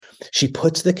She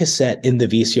puts the cassette in the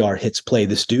VCR, hits play.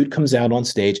 This dude comes out on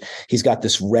stage. He's got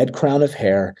this red crown of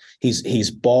hair. He's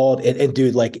bald. And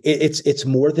dude, like it's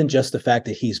more than just the fact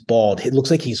that he's bald. It looks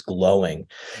like he's glowing.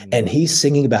 And he's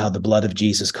singing about how the blood of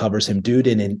Jesus covers him. Dude,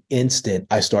 in an instant,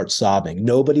 I start sobbing.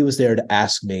 Nobody was there to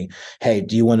ask me, hey,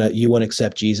 do you want to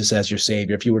accept Jesus as your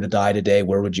savior? If you were to die today,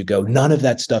 where would you go? None of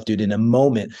that stuff, dude. In a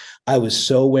moment, I was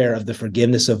so aware of the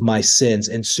forgiveness of my sins,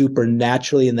 and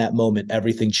supernaturally in that moment,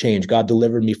 everything changed. God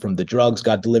delivered me from the drugs.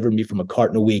 God delivered me from a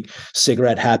carton a week,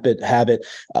 cigarette habit,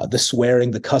 the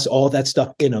swearing, the cuss, all that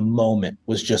stuff in a moment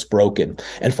was just broken.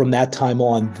 And from that time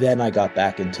on, then I got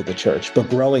back into the church. But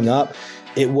growing up,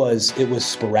 it was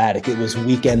sporadic. It was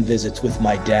weekend visits with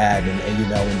my dad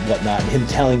and whatnot, and him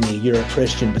telling me, you're a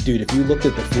Christian. But dude, if you looked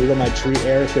at the fruit on my tree,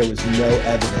 Eric, there was no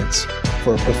evidence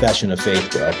for a profession of faith,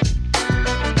 bro.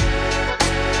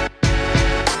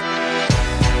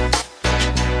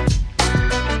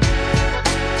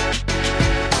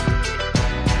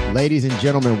 Ladies and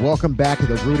gentlemen, welcome back to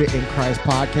the Rooted in Christ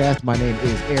podcast. My name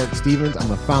is Eric Stevens. I'm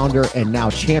the founder and now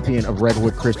champion of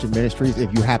Redwood Christian Ministries.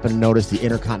 If you happen to notice the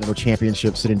Intercontinental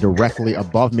Championship sitting directly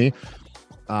above me,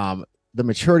 the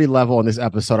maturity level in this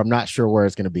episode, I'm not sure where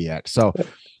it's going to be at. So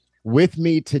with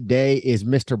me today is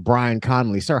Mr. Brian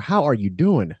Connolly. Sir, how are you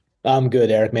doing? I'm good,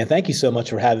 Eric, man. Thank you so much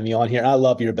for having me on here. I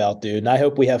love your belt, dude. And I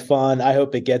hope we have fun. I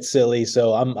hope it gets silly.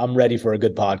 So I'm ready for a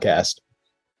good podcast.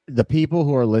 The people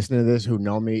who are listening to this, who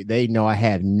know me, they know I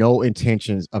had no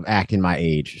intentions of acting my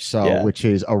age. So, yeah. Which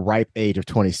is a ripe age of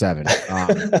 27.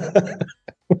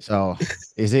 So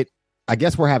is it, I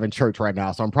guess we're having church right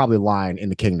now. So I'm probably lying in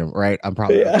the kingdom, right? I'm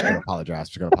probably going to apologize.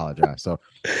 Just going to apologize. So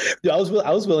I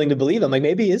was willing to believe him. Like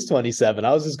maybe he is 27.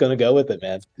 I was just going to go with it,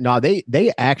 man. No,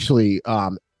 they actually,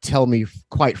 tell me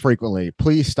quite frequently,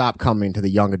 please stop coming to the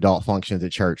young adult functions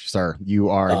at church, sir. You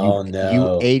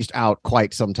aged out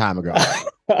quite some time ago.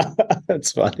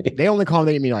 That's funny. They only call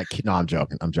me like, no, I'm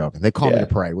joking. They call me to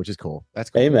pray, which is cool. That's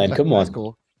cool. Amen. Come on. That's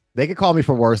cool. They could call me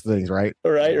for worse things, right?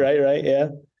 Right. Yeah.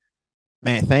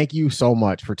 Man, thank you so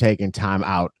much for taking time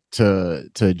out to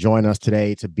join us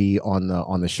today, to be on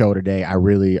the show today. I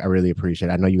really appreciate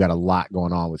it. I know you got a lot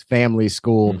going on with family,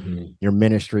 school, your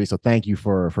ministry. So thank you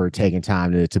for taking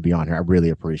time to be on here. I really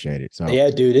appreciate it. So yeah,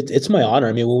 dude, it's my honor.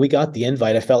 I mean, when we got the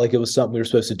invite, I felt like it was something we were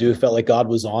supposed to do. It felt like God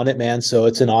was on it, man. So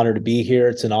it's an honor to be here.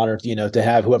 It's an honor, to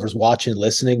have whoever's watching,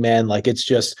 listening, man. Like, it's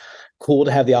just cool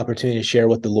to have the opportunity to share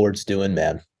what the Lord's doing,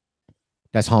 man.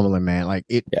 That's humbling, man. Like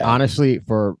honestly,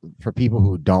 for people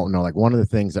who don't know, like one of the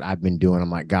things that I've been doing, I'm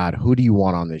like, God, who do you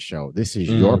want on this show? This is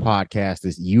your podcast.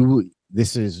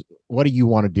 This is, what do you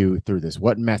want to do through this?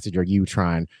 What message are you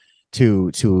trying to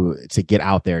get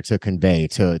out there, to convey,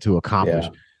 to accomplish,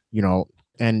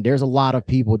 and there's a lot of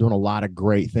people doing a lot of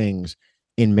great things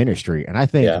in ministry. And I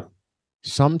think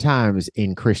sometimes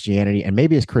in Christianity, and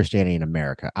maybe it's Christianity in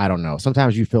America, I don't know.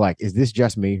 Sometimes you feel like, is this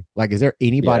just me? Like, is there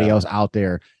anybody else out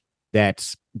there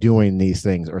that's doing these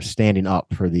things or standing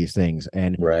up for these things?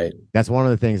 And that's one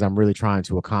of the things I'm really trying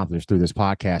to accomplish through this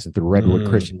podcast and through Redwood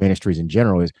Christian Ministries in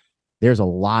general, is there's a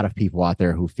lot of people out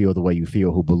there who feel the way you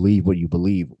feel, who believe what you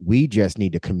believe. We just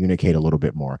need to communicate a little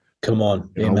bit more. Come on.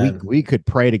 Amen. We could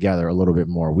pray together a little bit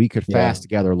more. We could fast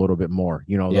together a little bit more,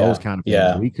 those kind of things.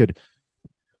 Yeah. We could,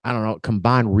 I don't know,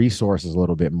 combine resources a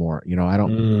little bit more. I'm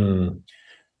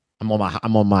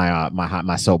on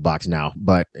my soapbox now,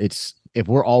 but if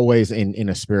we're always in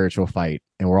a spiritual fight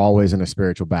and we're always in a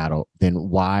spiritual battle, then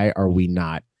why are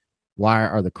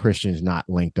the Christians not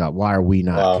linked up? Why are we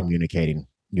not communicating?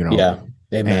 Yeah.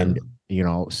 Amen. And,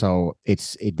 so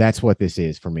that's what this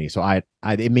is for me. So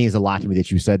it means a lot to me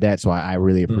that you said that. So I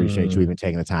really appreciate you even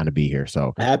taking the time to be here.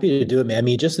 So happy to do it, man. I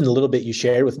mean, just in a little bit you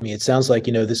shared with me, it sounds like,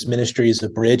 this ministry is a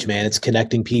bridge, man. It's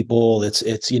connecting people.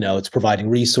 It's providing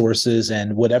resources,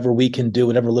 and whatever we can do,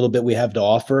 whatever little bit we have to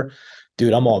offer,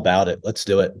 dude, I'm all about it. Let's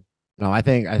do it. No, I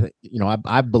think,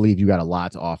 I believe you got a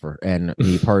lot to offer, and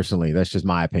me personally, that's just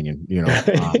my opinion,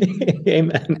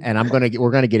 Amen. And we're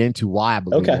going to get into why I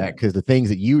believe that, because the things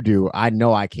that you do, I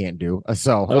know I can't do.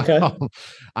 So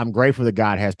I'm grateful that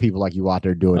God has people like you out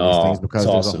there doing these things, because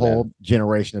there's a whole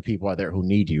generation of people out there who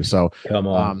need you. So come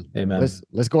on. Amen.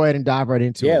 Let's go ahead and dive right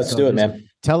into it. Yeah, let's do it, man.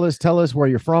 Tell us where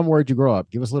you're from. Where'd you grow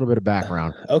up? Give us a little bit of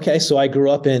background. Okay. So I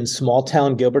grew up in small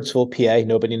town Gilbertsville, PA.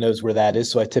 Nobody knows where that is.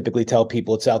 So I typically tell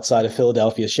people it's outside of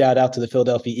Philadelphia. Shout out to the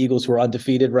Philadelphia Eagles, who are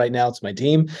undefeated right now. It's my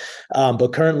team.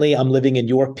 But currently I'm living in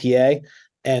York, PA.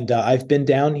 And I've been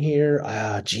down here,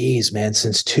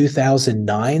 since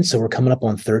 2009. So we're coming up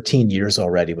on 13 years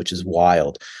already, which is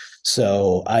wild.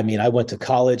 So, I mean, I went to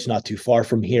college not too far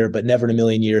from here, but never in a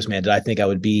million years, man, did I think I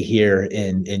would be here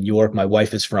in York. My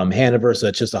wife is from Hanover, so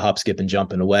it's just a hop, skip, and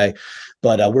jumping away.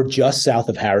 But we're just south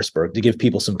of Harrisburg. To give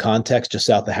people some context, just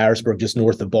south of Harrisburg, just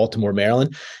north of Baltimore,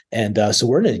 Maryland. And so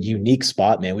we're in a unique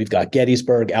spot, man. We've got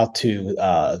Gettysburg out to,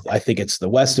 I think it's the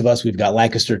west of us. We've got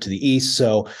Lancaster to the east.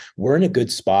 So we're in a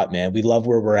good spot, man. We love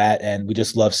where we're at, and we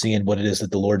just love seeing what it is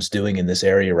that the Lord's doing in this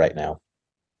area right now.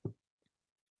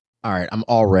 All right, I'm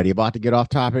already about to get off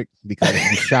topic because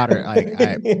you shot her.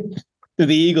 To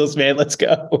the Eagles, man. Let's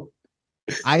go.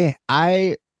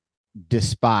 I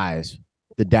despise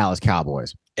the Dallas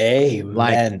Cowboys. Amen,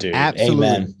 like, dude. Absolutely.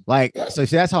 Amen. Like, so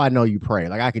see, that's how I know you pray.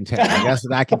 Like, I can tell.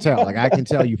 I can tell. Like, I can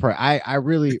tell you pray.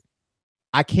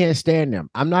 I can't stand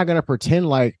them. I'm not gonna pretend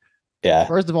like. Yeah.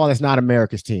 First of all, that's not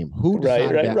America's team. Who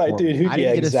decided right, dude.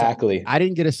 Exactly. I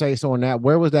didn't get a say so on that.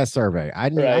 Where was that survey?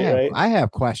 I have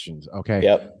questions. Okay.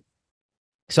 Yep.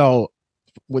 So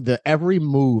with every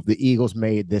move the Eagles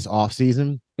made this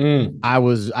offseason, I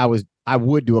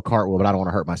would do a cartwheel, but I don't want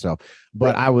to hurt myself.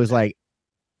 But I was like,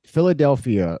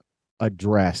 Philadelphia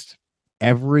addressed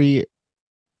every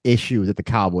issue that the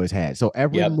Cowboys had. So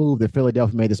every move that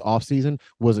Philadelphia made this offseason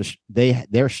was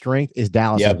their strength is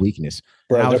Dallas's weakness.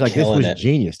 Bro, and I was like, this was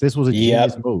genius. This was a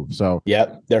genius move. So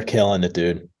they're killing it,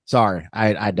 dude. Sorry,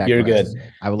 I digress. You're good.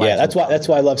 That's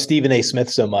why I love Stephen A. Smith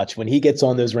so much. When he gets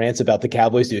on those rants about the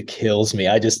Cowboys, dude, it kills me.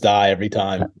 I just die every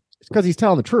time. It's because he's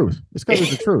telling the truth. It's because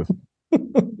it's the truth.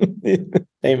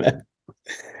 Amen.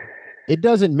 It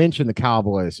doesn't mention the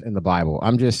Cowboys in the Bible.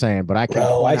 I'm just saying, but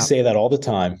I say that all the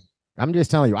time. I'm just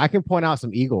telling you, I can point out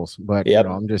some Eagles, but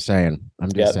I'm just saying.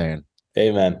 Saying.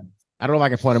 Amen. I don't know if I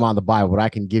can point them out in the Bible, but I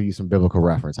can give you some biblical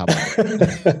reference. How about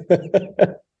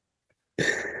that?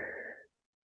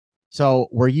 So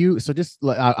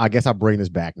I guess I'll bring this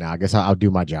back now. I guess I'll do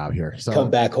my job here. So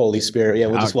come back, Holy Spirit. Yeah,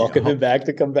 we'll just welcome him back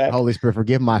to come back. Holy Spirit,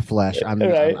 forgive my flesh. I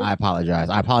apologize.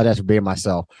 I apologize for being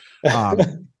myself.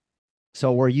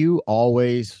 So were you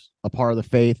always a part of the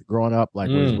faith growing up? Like,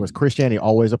 was Christianity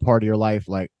always a part of your life?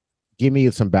 Like, give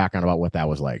me some background about what that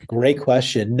was like. Great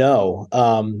question. No,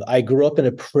 I grew up in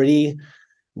a pretty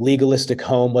legalistic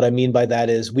home. What I mean by that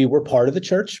is we were part of the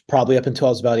church probably up until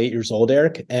I was about 8 years old,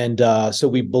 Eric. And so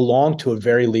we belonged to a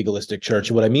very legalistic church.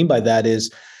 And what I mean by that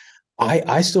is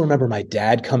I still remember my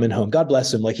dad coming home. God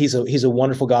bless him. Like he's a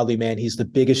wonderful, godly man. He's the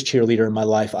biggest cheerleader in my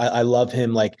life. I love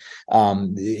him. Like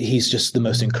he's just the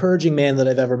most encouraging man that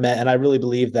I've ever met. And I really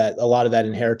believe that a lot of that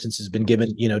inheritance has been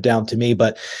given, down to me.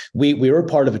 But we were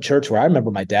part of a church where I remember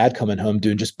my dad coming home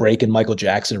doing just breaking Michael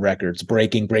Jackson records,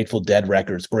 breaking Grateful Dead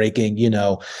records, breaking,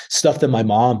 stuff that my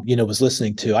mom, was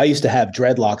listening to. I used to have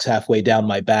dreadlocks halfway down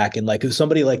my back. And like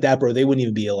somebody like that, bro, they wouldn't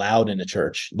even be allowed in a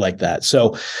church like that.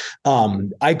 So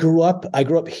I grew up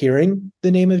hearing the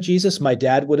name of Jesus. My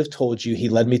dad would have told you he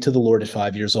led me to the Lord at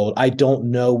 5 years old. I don't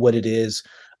know what it is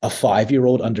a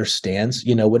 5-year-old understands,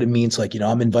 what it means. Like,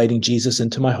 I'm inviting Jesus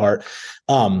into my heart.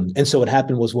 And so what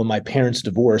happened was when my parents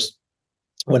divorced,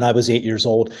 when I was 8 years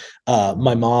old,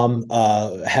 my mom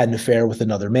had an affair with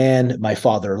another man. My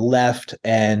father left,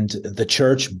 and the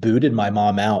church booted my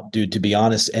mom out, dude, to be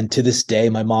honest. And to this day,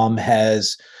 my mom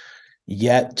has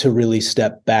yet to really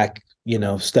step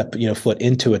foot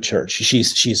into a church.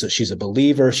 She's a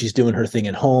believer. She's doing her thing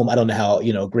at home. I don't know how,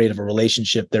 great of a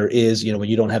relationship there is, when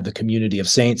you don't have the community of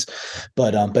saints,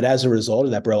 but as a result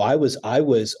of that, bro, I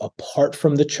was apart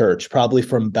from the church, probably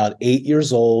from about 8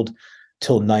 years old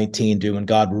till 19, dude, when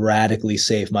God radically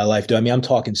saved my life. Dude, I mean, I'm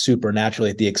talking supernaturally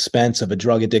at the expense of a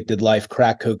drug addicted life,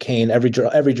 crack cocaine, every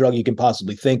drug you can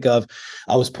possibly think of,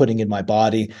 I was putting in my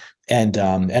body. And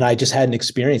I just had an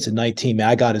experience at 19, man.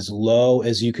 I got as low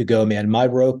as you could go, man. My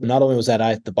rope, not only was that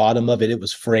I at the bottom of it, it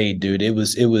was frayed, dude. It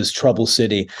was trouble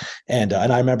city. And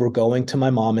I remember going to my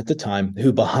mom at the time,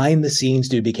 who behind the scenes,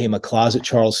 dude, became a closet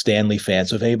Charles Stanley fan.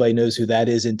 So if anybody knows who that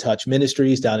is, In Touch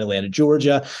Ministries down in Atlanta,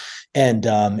 Georgia. And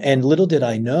little did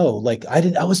I know, like I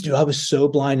was so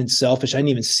blind and selfish. I didn't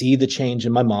even see the change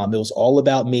in my mom. It was all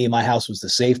about me. My house was the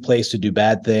safe place to do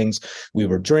bad things. We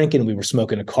were drinking, we were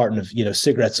smoking a carton of,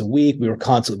 cigarettes a week. We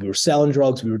were selling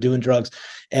drugs. We were doing drugs.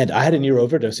 And I had a near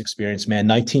overdose experience, man.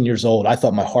 19 years old. I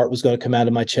thought my heart was going to come out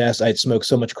of my chest. I had smoked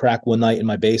so much crack one night in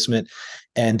my basement.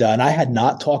 And I had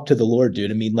not talked to the Lord,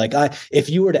 dude. I mean, like if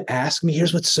you were to ask me,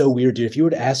 here's what's so weird, dude. If you were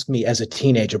to ask me as a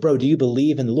teenager, bro, do you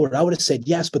believe in the Lord? I would have said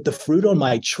yes, but the fruit on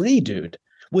my tree, dude,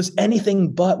 was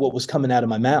anything but what was coming out of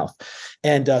my mouth.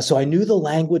 And so I knew the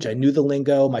language, I knew the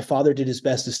lingo. My father did his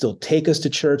best to still take us to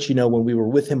church, when we were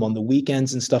with him on the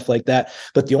weekends and stuff like that.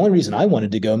 But the only reason I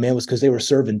wanted to go, man, was because they were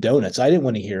serving donuts. I didn't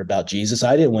want to hear about Jesus.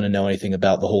 I didn't want to know anything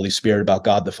about the Holy Spirit, about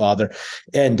God the Father.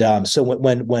 And so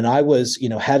when I was,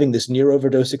 having this near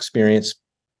overdose experience,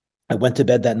 I went to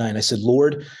bed that night and I said,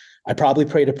 Lord, I probably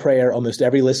prayed a prayer. Almost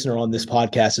every listener on this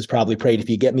podcast has probably prayed, if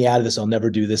you get me out of this, I'll never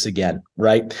do this again.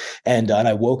 Right. And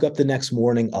I woke up the next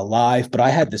morning alive, but I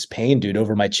had this pain, dude,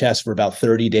 over my chest for about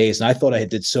 30 days. And I thought I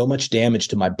had did so much damage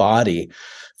to my body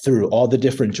through all the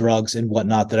different drugs and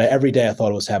whatnot that every day I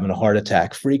thought I was having a heart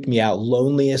attack. Freaked me out.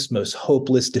 Loneliest, most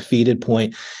hopeless, defeated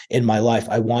point in my life.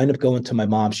 I wind up going to my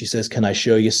mom. She says, can I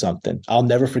show you something? I'll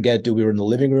never forget, dude. We were in the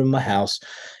living room of my house.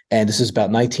 And this is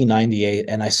about 1998.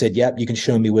 And I said, yep, you can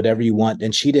show me whatever you want.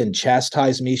 And she didn't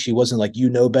chastise me. She wasn't like,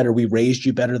 better. We raised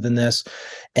you better than this.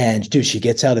 And dude, she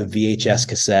gets out a VHS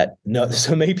cassette. No,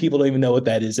 so many people don't even know what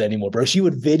that is anymore, bro. She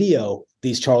would video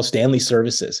these Charles Stanley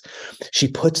services. She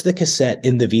puts the cassette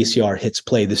in the VCR, hits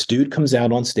play. This dude comes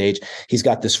out on stage. He's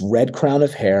got this red crown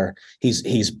of hair.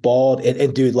 He's bald.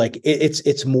 And dude, like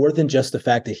it's more than just the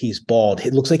fact that he's bald.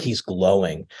 It looks like he's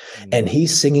glowing. And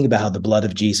he's singing about how the blood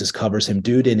of Jesus covers him.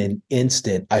 Dude, in an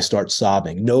instant, I start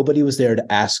sobbing. Nobody was there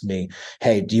to ask me,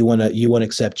 hey, do you want to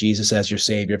accept Jesus as your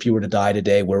savior? If you were to die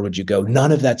today, where would you go?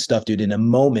 None of that stuff, dude. In a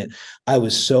moment, I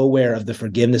was so aware of the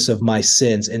forgiveness of my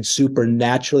sins, and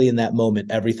supernaturally in that moment,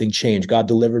 everything changed. God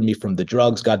delivered me from the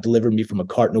drugs. God delivered me from a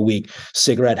carton a week,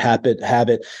 cigarette habit,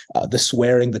 the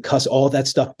swearing, the cuss, all that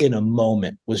stuff in a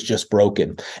moment was just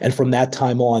broken. And from that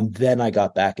time on, then I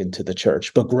got back into the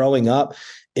church. But growing up,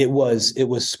 it was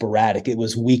sporadic. It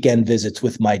was weekend visits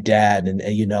with my dad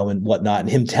and whatnot, and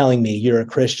him telling me, you're a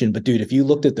Christian. But dude, if you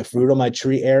looked at the fruit on my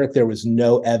tree, Eric, there was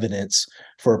no evidence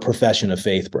for a profession of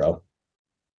faith, bro.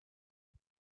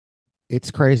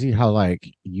 It's crazy how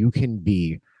like you can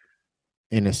be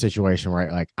in a situation where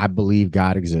like, I believe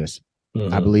God exists.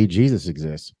 Mm-hmm. I believe Jesus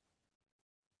exists.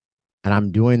 And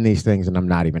I'm doing these things and I'm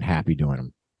not even happy doing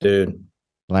them. Dude.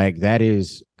 Like that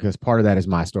is because part of that is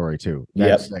my story too.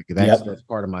 That's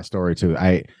part of my story too.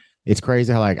 It's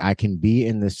crazy how like I can be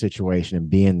in this situation and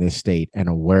be in this state and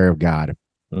aware of God,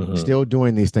 still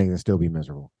doing these things and still be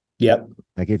miserable. Yep.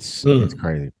 Like it's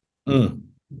crazy.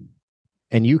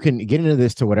 And you can get into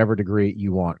this to whatever degree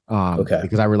you want.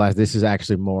 Because I realize this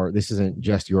isn't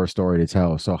just your story to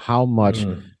tell. So how much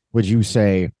would you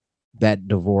say that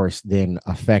divorce then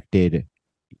affected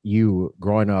you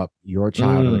growing up, your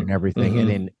childhood and everything? And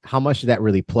then how much did that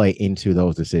really play into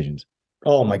those decisions?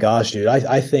 Oh my gosh, dude.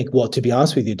 I think, well, to be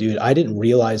honest with you, dude, I didn't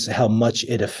realize how much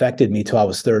it affected me till I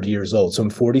was 30 years old. So I'm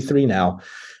 43 now.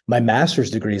 My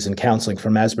master's degree is in counseling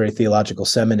from Asbury Theological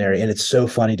Seminary. And it's so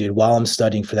funny, dude. While I'm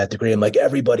studying for that degree, I'm like,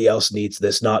 everybody else needs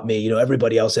this, not me.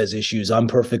 Everybody else has issues. I'm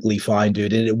perfectly fine,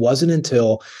 dude. And it wasn't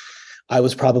until I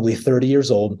was probably 30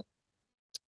 years old,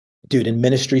 dude, in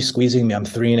ministry squeezing me. I'm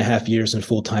 3.5 years in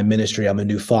full-time ministry. I'm a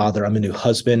new father. I'm a new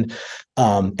husband.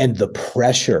 And the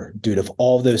pressure, dude, of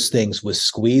all those things was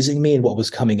squeezing me, and what was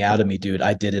coming out of me, dude,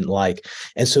 I didn't like.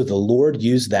 And so the Lord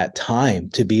used that time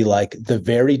to be like, the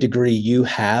very degree you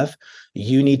have,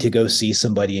 you need to go see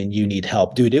somebody and you need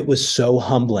help. Dude, it was so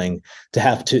humbling to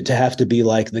have to be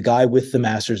like, the guy with the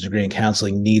master's degree in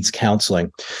counseling needs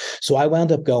counseling. So I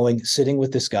wound up sitting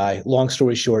with this guy. Long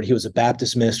story short, he was a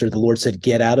Baptist minister. The Lord said,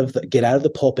 get out of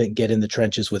the pulpit and get in the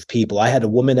trenches with people. I had a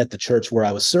woman at the church where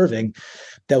I was serving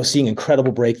that was seeing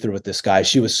incredible breakthrough with this guy.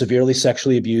 She was severely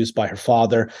sexually abused by her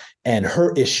father, and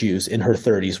her issues in her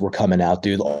 30s were coming out,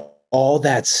 dude. All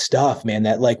that stuff, man,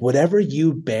 that like whatever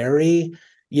you bury,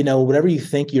 whatever you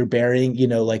think you're burying,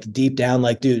 like deep down,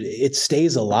 like, dude, it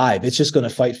stays alive. It's just going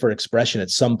to fight for expression at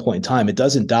some point in time. It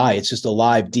doesn't die. It's just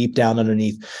alive deep down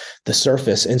underneath the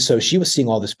surface. And so she was seeing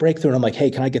all this breakthrough, and I'm like, hey,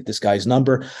 can I get this guy's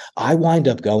number? I wind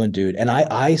up going, dude. And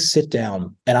I sit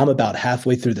down, and I'm about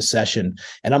halfway through the session,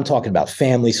 and I'm talking about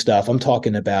family stuff. I'm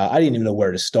talking about, I didn't even know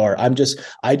where to start.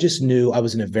 I just knew I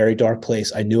was in a very dark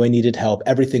place. I knew I needed help.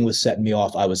 Everything was setting me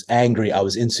off. I was angry. I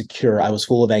was insecure. I was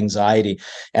full of anxiety.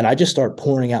 And I just start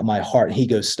pouring out my heart, and he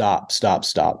goes, stop.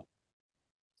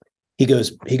 He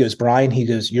goes, Brian,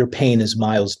 your pain is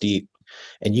miles deep,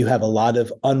 and you have a lot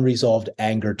of unresolved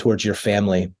anger towards your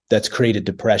family that's created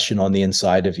depression on the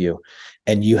inside of you,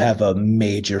 and you have a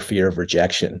major fear of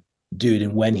rejection, dude.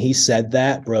 And when he said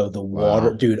that, bro, the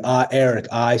water, dude, Eric,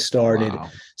 I started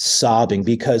sobbing,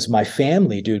 because my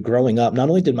family, dude, growing up, not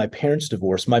only did my parents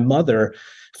divorce, my mother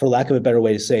for lack of a better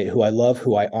way to say it, who I love,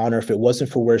 who I honor. If it wasn't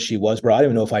for where she was, bro, I don't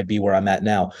even know if I'd be where I'm at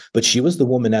now. But she was the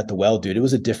woman at the well, dude. It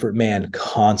was a different man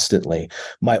constantly.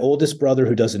 My oldest brother,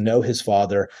 who doesn't know his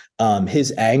father,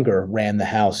 his anger ran the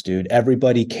house, dude.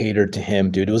 Everybody catered to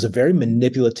him, dude. It was a very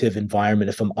manipulative environment,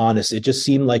 if I'm honest. It just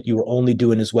seemed like you were only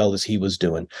doing as well as he was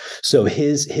doing. So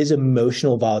his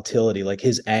emotional volatility, like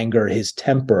his anger, his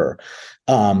temper,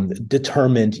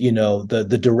 determined,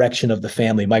 the direction of the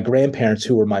family. My grandparents,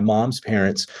 who were my mom's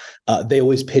parents, they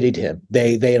always pitied him.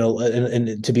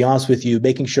 And to be honest with you,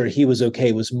 making sure he was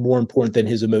okay was more important than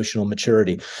his emotional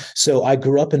maturity. So I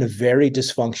grew up in a very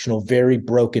dysfunctional, very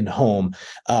broken home.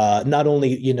 Not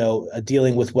only,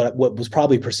 dealing with what was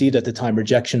probably perceived at the time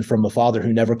rejection from a father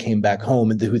who never came back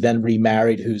home, and who then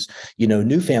remarried, whose,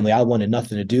 new family I wanted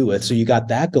nothing to do with. So you got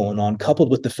that going on,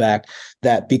 coupled with the fact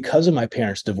that because of my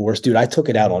parents' divorce, dude, I took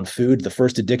it out on food. The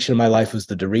first addiction in my life was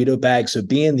the Dorito bag. So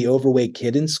being the overweight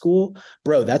kid in school,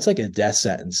 bro, that's like a death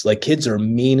sentence. Like, kids are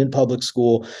mean in public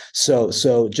school.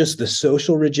 So just the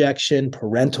social rejection,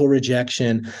 parental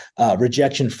rejection,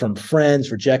 rejection from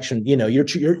friends, rejection,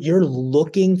 you're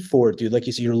looking for it, dude. Like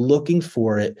you said, you're looking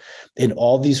for it in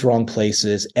all these wrong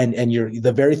places. And you're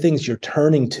the very things you're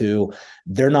turning to,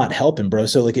 they're not helping, bro.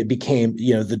 So like it became,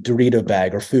 the Dorito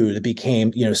bag or food. It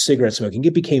became, cigarette smoking.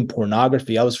 It became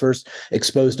pornography. I was first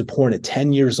exposed to porn at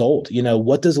 10 years old.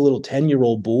 What does a little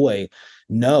 10-year-old boy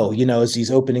know, as he's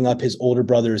opening up his older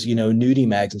brother's, nudie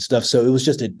mags and stuff. So it was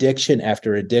just addiction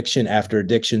after addiction after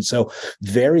addiction. So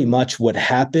very much what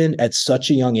happened at such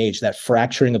a young age, that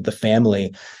fracturing of the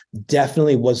family,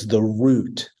 definitely was the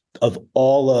root of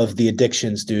all of the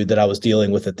addictions, dude, that I was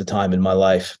dealing with at the time in my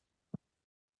life.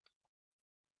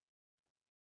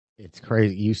 It's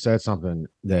crazy. You said something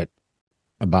that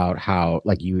about how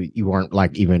like you weren't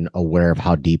like even aware of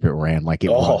how deep it ran, like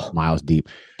it was miles deep.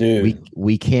 Dude,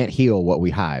 we can't heal what we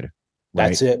hide. Right?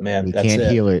 That's it, man. We That's can't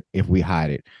it. heal it if we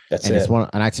hide it. That's and it. It's one.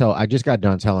 And I just got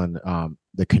done telling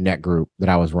the Connect group that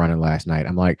I was running last night.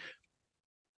 I'm like,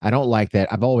 I don't like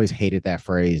that. I've always hated that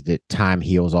phrase that time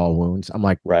heals all wounds. I'm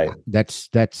like, right.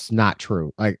 That's not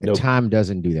true. Like, nope. Time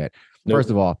doesn't do that. Nope.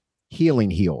 First of all, healing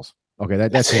heals. Okay,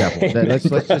 that's simple.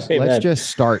 Let's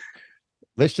just start.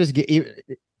 Let's just get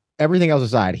everything else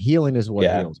aside. Healing is what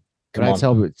heals. But I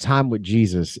tell you, time with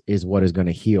Jesus is what is going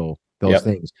to heal those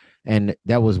things. And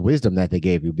that was wisdom that they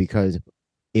gave you, because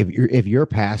if you're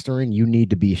pastoring, you need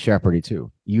to be shepherded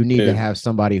too. You need to have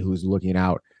somebody who's looking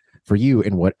out for you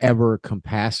in whatever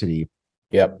capacity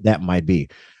that might be.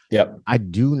 I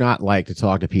do not like to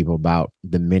talk to people about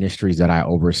the ministries that I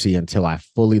oversee until I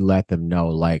fully let them know,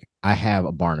 like, I have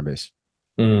a Barnabas,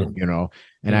 and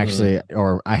actually,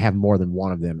 or I have more than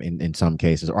one of them in some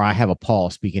cases, or I have a Paul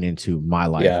speaking into my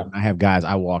life. I have guys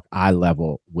I walk eye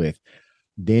level with.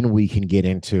 Then we can get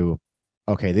into,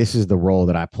 okay, this is the role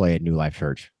that I play at New Life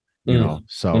Church,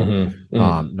 So,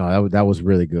 no, that was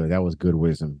really good. That was good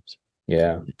wisdom.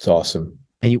 Yeah, it's awesome.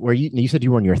 And you said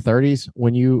you were in your 30s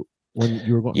when you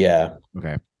were going? Yeah.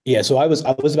 Okay. Yeah. So I was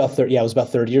about 30. Yeah, I was about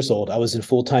 30 years old. I was in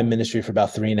full-time ministry for about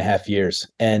 3.5 years.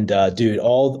 And dude,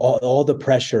 all the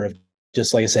pressure of,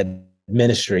 just like I said,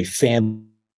 ministry,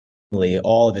 family,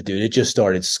 all of it, dude, it just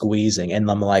started squeezing.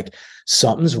 And I'm like,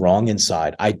 something's wrong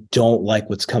inside. I don't like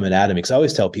what's coming out of me. Because I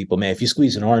always tell people, man, if you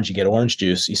squeeze an orange, you get orange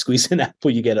juice. You squeeze an apple,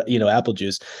 you get apple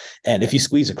juice. And if you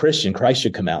squeeze a Christian, Christ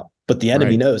should come out. But the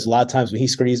enemy knows a lot of times when he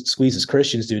squeezes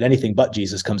Christians, dude, anything but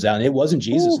Jesus comes out. And it wasn't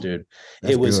Jesus, dude.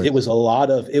 It was a lot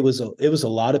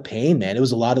of pain, man. It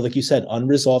was a lot of, like you said,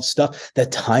 unresolved stuff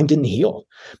that time didn't heal.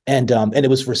 And it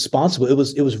was responsible. It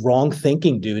was wrong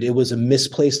thinking, dude. It was a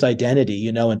misplaced identity,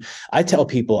 and I tell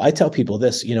people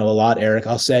this, a lot, Eric.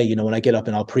 I'll say, when I get up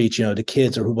and I'll preach, to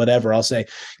kids or whatever, I'll say,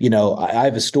 I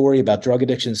have a story about drug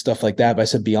addiction and stuff like that. But I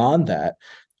said, beyond that,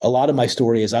 a lot of my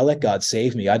story is I let God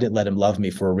save me. I didn't let him love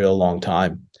me for a real long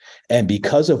time. And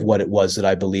because of what it was that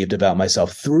I believed about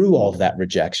myself through all of that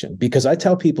rejection, because I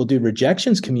tell people, dude,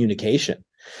 rejection's communication,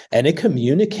 and it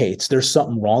communicates there's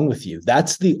something wrong with you.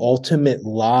 That's the ultimate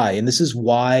lie. And this is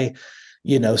why,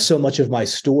 so much of my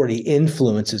story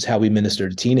influences how we minister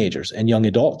to teenagers and young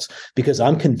adults, because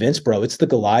I'm convinced, bro, it's the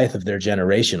Goliath of their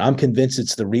generation. I'm convinced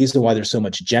it's the reason why there's so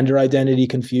much gender identity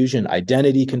confusion,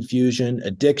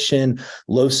 addiction,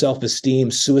 low self-esteem,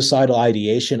 suicidal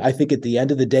ideation. I think at the end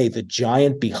of the day, the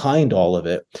giant behind all of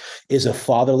it is a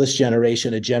fatherless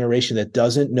generation, a generation that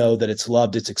doesn't know that it's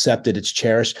loved, it's accepted, it's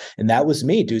cherished. And that was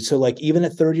me, dude. So like, even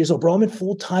at 30 years old, bro, I'm in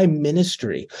full-time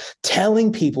ministry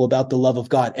telling people about the love of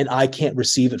God, and I can't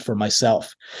receive it for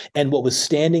myself. And what was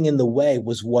standing in the way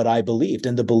was what I believed.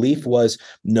 And the belief was,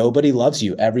 nobody loves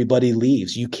you. Everybody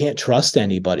leaves. You can't trust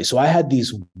anybody. So I had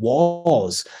these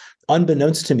walls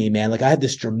unbeknownst to me, man, like I had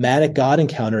this dramatic God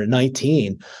encounter at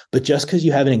 19, but just because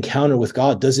you have an encounter with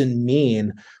God doesn't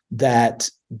mean that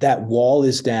that wall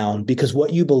is down, because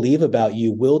what you believe about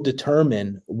you will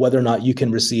determine whether or not you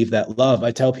can receive that love.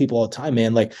 I tell people all the time,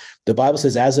 man, like the Bible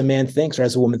says, as a man thinks or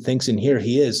as a woman thinks in here,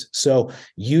 he is. So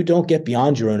you don't get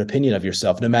beyond your own opinion of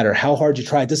yourself, no matter how hard you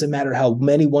try. It doesn't matter how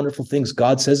many wonderful things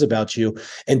God says about you,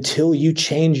 until you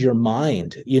change your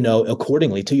mind,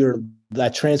 accordingly to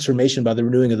that transformation by the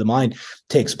renewing of the mind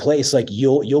takes place. Like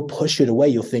you'll push it away.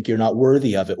 You'll think you're not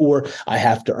worthy of it, or I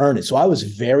have to earn it. So I was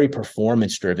very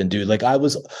performance driven, dude. Like I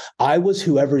was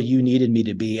whoever you needed me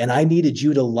to be, and I needed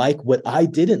you to like what I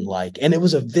didn't like. And it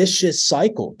was a vicious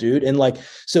cycle, dude. And like,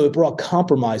 so it brought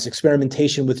compromise,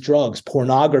 experimentation with drugs,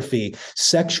 pornography,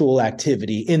 sexual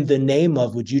activity in the name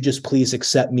of, would you just please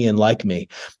accept me and like me?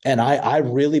 And I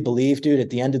really believe, dude,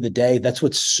 at the end of the day, that's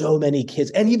what so many kids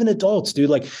and even adults, dude,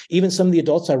 like even some of the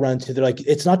adults I run into, they're like,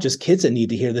 it's not just kids that need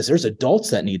to hear this. There's adults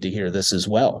that need to hear this as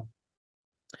well.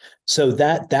 So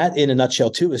that in a nutshell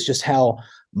too is just how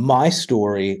my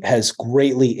story has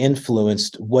greatly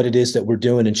influenced what it is that we're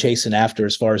doing and chasing after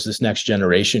as far as this next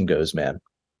generation goes, man.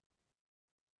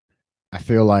 I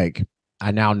feel like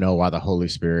I now know why the Holy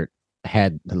Spirit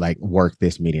had to like work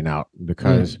this meeting out,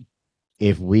 because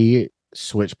if we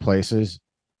switch places,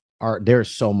 there's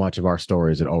so much of our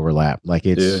stories that overlap. Like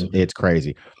it's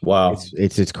crazy. Wow.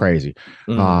 It's crazy.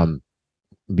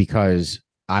 Because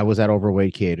I was that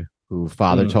overweight kid who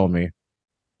father told me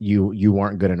you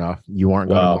weren't good enough. You weren't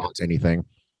going to amount to anything.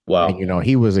 Wow. And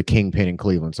he was a kingpin in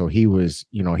Cleveland. So he was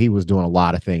doing a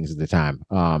lot of things at the time.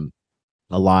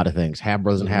 A lot of things. Half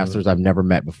brothers and half sisters I've never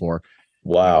met before.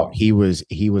 Wow. He was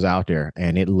out there,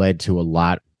 and it led to a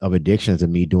lot of addictions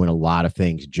and me doing a lot of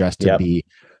things just to be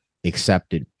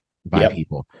accepted by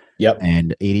people.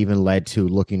 And it even led to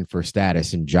looking for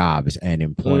status and jobs and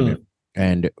employment.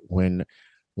 And when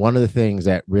one of the things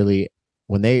that really,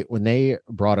 when they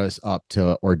brought us up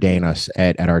to ordain us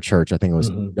at our church, I think it was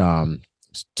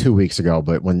 2 weeks ago,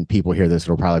 but when people hear this,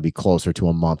 it'll probably be closer to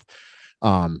a month.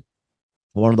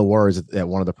 One of the words that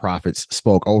one of the prophets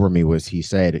spoke over me was,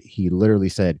 he literally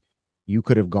said, you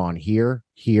could have gone here,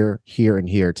 here, here, and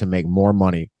here to make more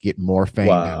money, get more fame,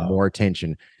 and more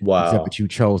attention. Except that you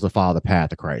chose to follow the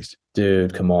path of Christ.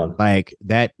 Dude, come on. Like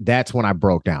that's when I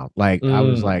broke down. Like I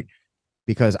was like,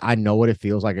 because I know what it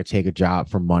feels like to take a job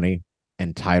for money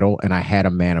and title. And I had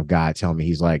a man of God tell me,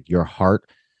 he's like, your heart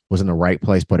was in the right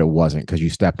place, but it wasn't, because you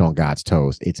stepped on God's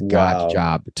toes. It's God's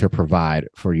job to provide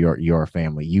for your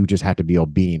family. You just have to be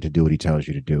obedient to do what he tells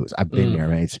you to do. I've been there,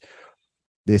 man.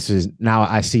 This is now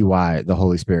I see why the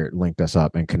Holy Spirit linked us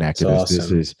up and connected us.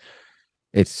 Awesome.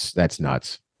 That's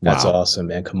nuts. That's awesome,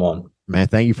 man. Come on, man.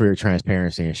 Thank you for your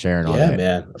transparency and sharing all that. Yeah,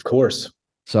 man. Of course.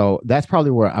 So that's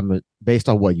probably where based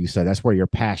on what you said, that's where your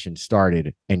passion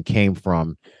started and came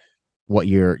from. What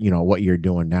you're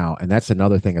doing now. And that's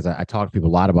another thing, as I talk to people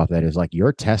a lot about that, is like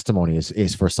your testimony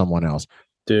is for someone else,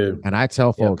 dude. And I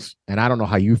tell folks, and I don't know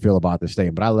how you feel about this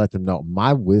thing, but I let them know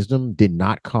my wisdom did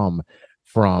not come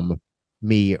from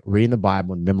me reading the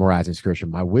Bible and memorizing scripture.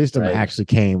 My wisdom actually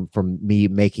came from me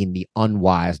making the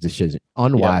unwise decision,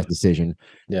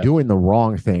 doing the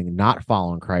wrong thing, not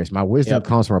following Christ. My wisdom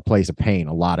comes from a place of pain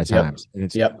a lot of times.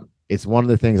 And it's one of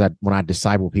the things when I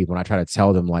disciple people and I try to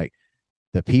tell them, like,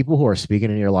 the people who are speaking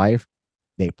in your life,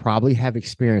 they probably have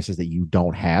experiences that you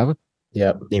don't have.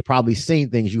 They probably seen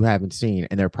things you haven't seen,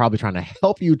 and they're probably trying to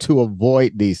help you to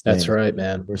avoid these things. That's right,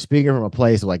 man. We're speaking from a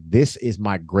place of like, this is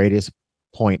my greatest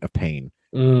point of pain.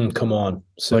 Come on.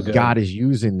 But good. God is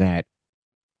using that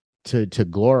to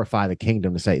glorify the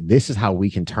kingdom, to say, this is how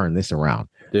we can turn this around.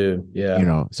 Dude,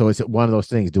 yeah. So it's one of those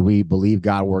things. Do we believe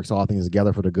God works all things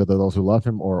together for the good of those who love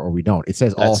him, or we don't? It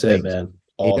says all things. Man.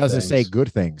 It doesn't say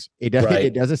good things. It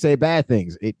doesn't say bad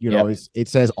things. It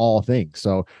says all things.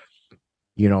 So,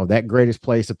 that greatest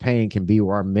place of pain can be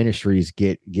where our ministries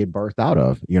get birthed out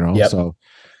of, So,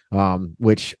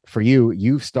 which for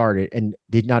you've started, and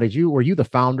were you the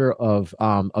founder of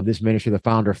this ministry, the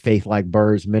founder of Faith Like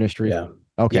Birds Ministry? Yeah.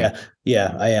 Okay.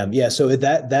 Yeah, I am. Yeah. So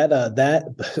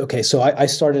okay. So I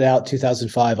started out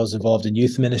 2005. I was involved in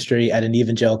youth ministry at an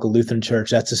evangelical Lutheran church.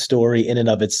 That's a story in and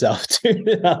of itself, dude.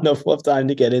 I don't know if we'll have time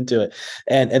to get into it.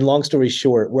 And long story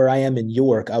short, where I am in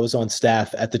York, I was on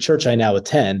staff at the church I now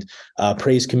attend,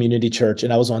 Praise Community Church.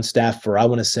 And I was on staff for, I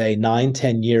want to say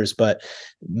 9-10 years, but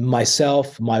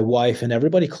myself, my wife, and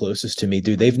everybody closest to me,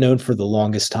 dude, they've known for the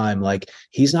longest time, like,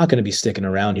 he's not going to be sticking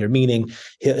around here, meaning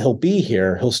he'll be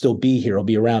here. He'll still be here. He'll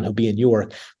be around. He'll be in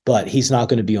York, but he's not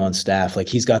going to be on staff. Like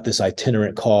he's got this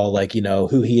itinerant call, like,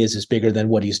 who he is bigger than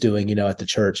what he's doing, at the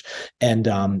church. And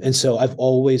so I've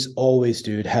always,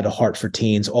 dude, had a heart for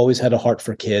teens, always had a heart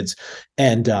for kids.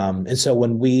 And so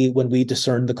when we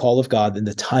discerned the call of God and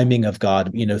the timing of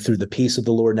God, through the peace of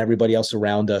the Lord and everybody else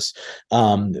around us,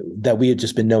 that we had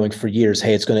just been knowing for years,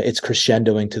 hey, it's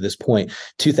crescendoing to this point.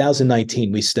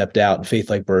 2019, we stepped out and Faith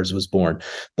Like Birds was born.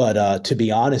 But to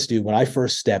be honest, dude, when I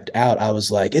first stepped out, I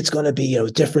was like, it's going to be a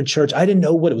different church. I didn't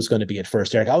know what it was going to be at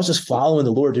first, Eric. I was just following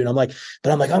the Lord, dude. I'm like,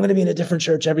 I'm going to be in a different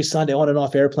church every Sunday on and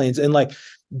off airplanes. And like,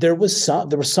 there was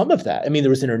some of that. I mean, there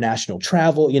was international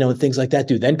travel, and things like that,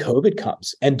 dude. Then COVID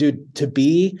comes, and dude, to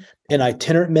be an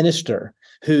itinerant minister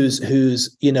who's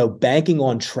banking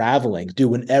on traveling,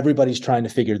 dude, when everybody's trying to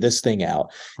figure this thing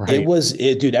out, right.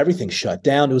 Dude, everything shut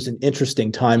down. It was an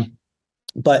interesting time.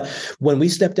 But when we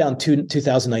stepped down to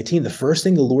 2019, the first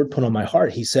thing the Lord put on my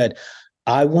heart, he said,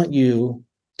 I want you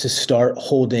to start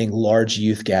holding large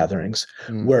youth gatherings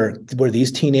where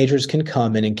these teenagers can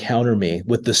come and encounter me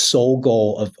with the sole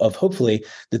goal of hopefully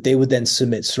that they would then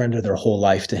surrender their whole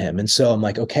life to him. And so I'm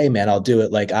like, okay, man, I'll do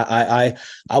it. Like I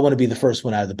want to be the first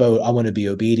one out of the boat. I want to be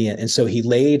obedient. And so he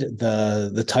laid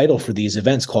the title for these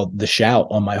events called The Shout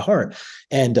on my heart.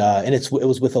 And it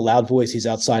was with a loud voice. He's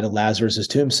outside of Lazarus's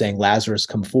tomb saying, Lazarus,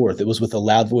 come forth. It was with a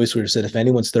loud voice where he said, if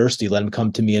anyone's thirsty, let him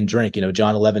come to me and drink,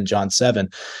 John 11, John 7.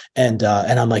 And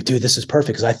I'm like, dude, this is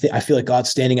perfect. Cause I feel like God's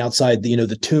standing outside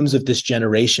the tombs of this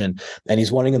generation and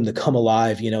he's wanting them to come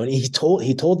alive, and he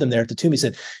told them there at the tomb, he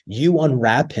said, you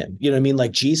unwrap him, what I mean?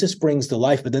 Like Jesus brings the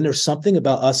life, but then there's something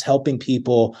about us helping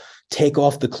people take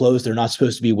off the clothes they're not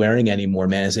supposed to be wearing anymore,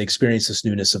 man, as they experience this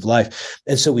newness of life.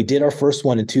 And so we did our first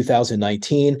one in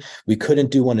 2019. We couldn't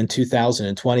do one in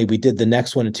 2020. We did the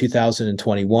next one in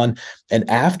 2021. And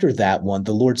after that one,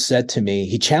 the Lord said to me,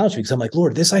 he challenged me because I'm like,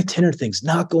 Lord, this itinerant thing's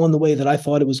not going the way that I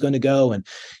thought it was going to go. And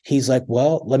he's like,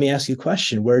 well, let me ask you a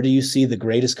question. Where do you see the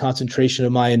greatest concentration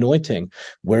of my anointing?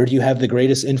 Where do you have the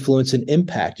greatest influence and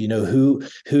impact? Who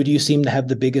do you seem to have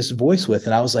the biggest voice with?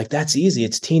 And I was like, that's easy.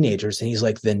 It's teenagers. And he's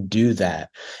like, then do that.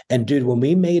 And dude, when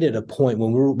we made it a point,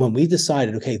 when we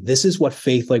decided, okay, this is what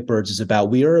Faith Like Birds is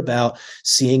about. We are about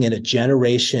seeing in a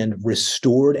generation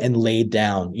restored and laid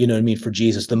down, for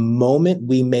Jesus. The moment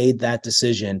we made that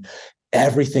decision,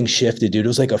 everything shifted, dude. It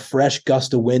was like a fresh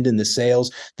gust of wind in the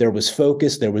sails. There was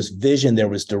focus, there was vision, there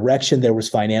was direction, there was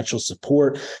financial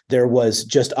support, there was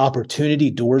just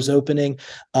opportunity, doors opening.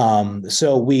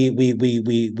 So we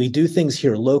do things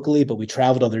here locally, but we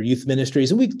travel to other youth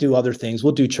ministries and we do other things.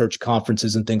 We'll do church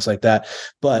conferences and things like that.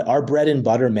 But our bread and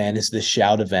butter, man, is this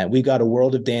Shout event. We got a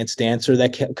World of Dance dancer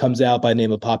that comes out by the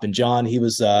name of Poppin' John. He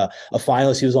was a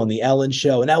finalist. He was on the Ellen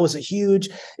show, and that was it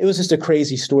was just a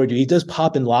crazy story, dude. He does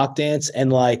pop and lock dance.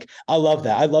 And like, I love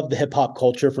that. I love the hip hop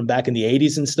culture from back in the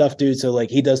 80s and stuff, dude. So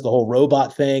like he does the whole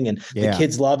robot thing and the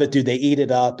kids love it, dude. They eat it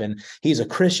up, and he's a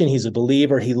Christian. He's a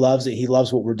believer. He loves it. He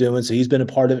loves what we're doing. So he's been a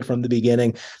part of it from the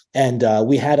beginning. And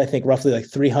we had, I think, roughly like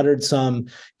 300 some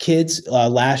kids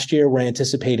last year. We're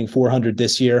anticipating 400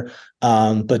 this year.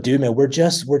 But dude, man, we're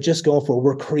just going for it.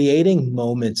 We're creating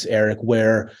moments, Eric,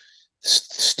 where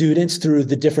students through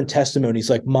the different testimonies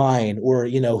like mine or,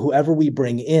 whoever we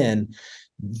bring in,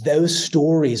 those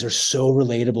stories are so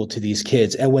relatable to these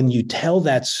kids. And when you tell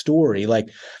that story, like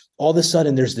all of a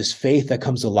sudden there's this faith that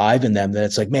comes alive in them that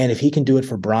it's like, man, if he can do it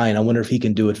for Brian, I wonder if he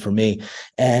can do it for me.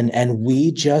 And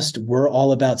we're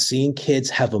all about seeing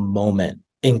kids have a moment,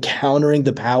 encountering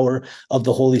the power of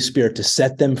the Holy Spirit to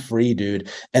set them free, dude.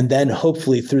 And then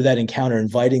hopefully through that encounter,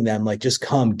 inviting them, like, just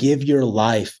come, give your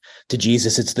life to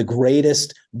Jesus. It's the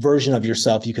greatest version of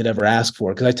yourself you could ever ask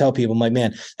for. Because I tell people, I'm like,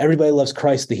 man, everybody loves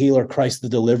Christ the healer, Christ the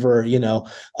deliverer,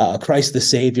 Christ the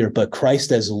savior, but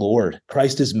Christ as Lord,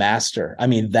 Christ as master. I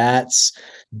mean, that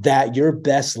your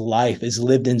best life is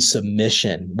lived in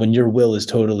submission when your will is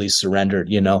totally surrendered,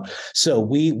 So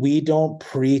we don't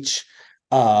preach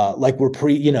like we're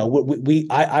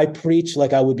I preach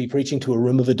like I would be preaching to a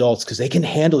room of adults because they can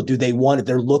handle it. Do they want it?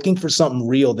 They're looking for something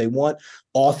real. They want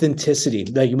authenticity.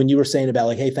 Like when you were saying about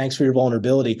like, hey, thanks for your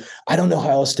vulnerability. I don't know how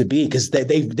else to be, because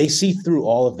they see through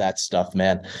all of that stuff,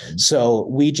 man. Mm-hmm. So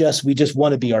we just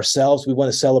want to be ourselves. We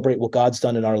want to celebrate what God's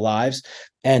done in our lives.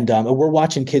 And we're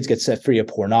watching kids get set free of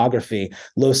pornography,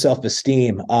 low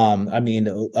self-esteem.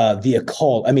 The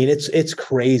occult. I mean, it's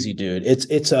crazy, dude.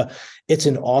 It's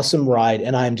an awesome ride.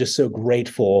 And I'm just so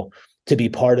grateful to be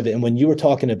part of it. And when you were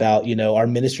talking about, our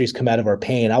ministries come out of our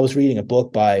pain, I was reading a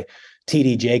book by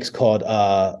T.D. Jakes called,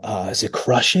 is it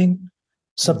Crushing?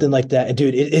 Something like that. And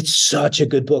dude, it's such a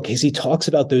good book because he talks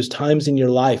about those times in your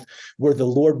life where the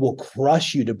Lord will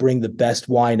crush you to bring the best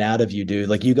wine out of you, dude.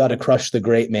 Like you got to crush the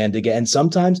great man to get. And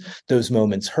sometimes those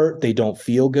moments hurt. They don't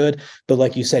feel good. But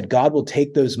like you said, God will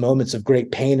take those moments of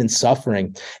great pain and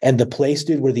suffering, and the place,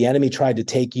 dude, where the enemy tried to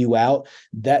take you out,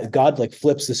 that God like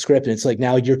flips the script. And it's like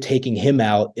now you're taking him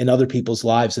out in other people's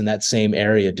lives in that same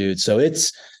area, dude. So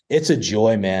it's a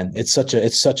joy, man. It's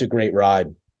such a great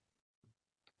ride.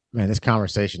 Man, this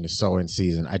conversation is so in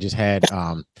season. I just had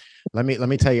let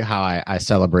me tell you how I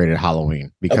celebrated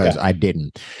Halloween, because Okay. I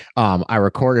didn't. I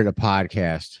recorded a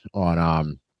podcast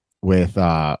on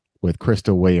with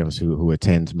Crystal Williams, who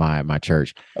attends my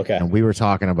church. Okay. And we were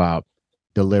talking about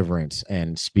deliverance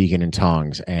and speaking in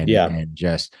tongues and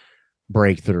just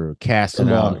breakthrough, casting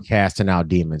out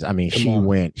demons. I mean,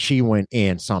 she went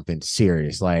in something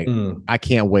serious. Like I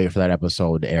can't wait for that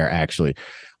episode to air, actually.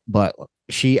 But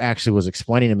she actually was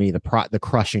explaining to me the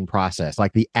crushing process,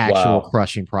 like the actual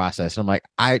crushing process. And I'm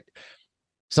like,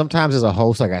 sometimes as a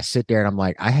host, like I sit there and I'm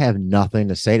like, I have nothing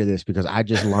to say to this because I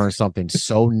just learned something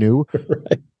so new.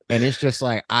 Right. And it's just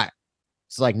like,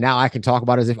 it's like now I can talk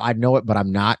about it as if I know it, but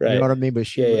I'm not, you know what I mean? But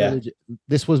she literally,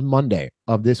 this was Monday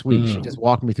of this week. She just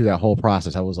walked me through that whole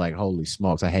process. I was like, holy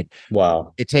smokes.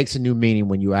 It takes a new meaning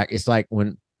when you act. It's like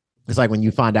when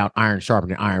you find out iron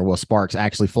sharpening iron, well, sparks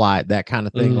actually fly, that kind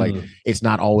of thing. Like it's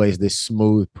not always this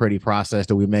smooth, pretty process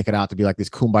that we make it out to be, like this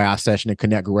kumbaya session and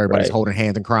connect where everybody's holding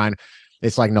hands and crying.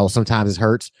 It's like, no, sometimes it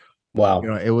hurts. Wow. You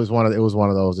know, it was one of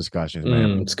those discussions,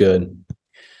 man. It's good.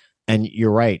 And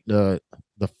you're right. The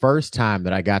first time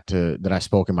that I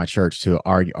spoke in my church to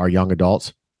our young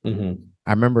adults, I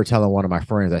remember telling one of my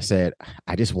friends, I said,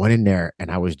 I just went in there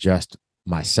and I was just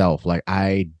myself. Like,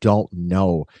 I don't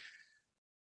know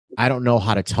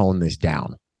how to tone this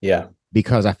down. Yeah.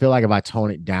 Because I feel like if I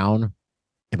tone it down,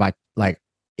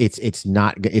 it's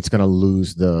going to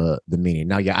lose the meaning.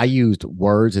 Now, yeah, I used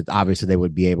words that obviously they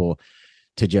would be able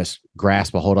to just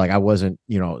grasp a hold. Like I wasn't,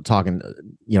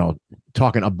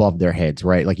 talking above their heads,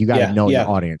 right? Like you got to know your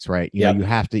audience, right? You know, you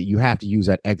have to use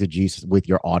that exegesis with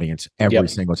your audience every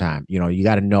single time. You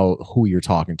got to know who you're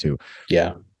talking to.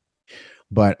 Yeah.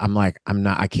 But I'm like,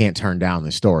 I can't turn down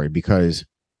the story, because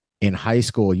in high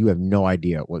school, you have no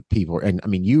idea what people, and I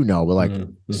mean, but like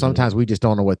sometimes we just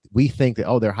don't know what we think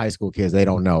that, they're high school kids. They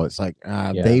don't know. It's like,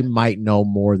 they might know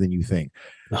more than you think.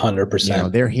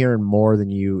 100%. They're hearing more than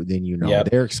you know. Yep.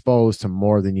 They're exposed to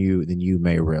more than you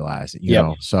may realize, you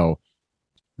know? So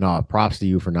no, props to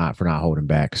you for not holding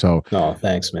back. So no,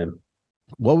 thanks, man.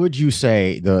 What would you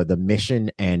say the mission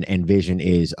and vision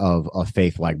is of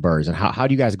Faith Like Birds, and how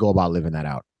do you guys go about living that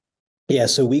out? Yeah,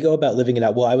 so we go about living it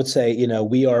out. Well, I would say,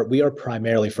 we are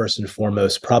primarily, first and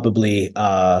foremost, probably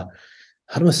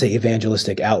I don't want to say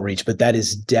evangelistic outreach, but that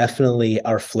is definitely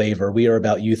our flavor. We are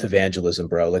about youth evangelism,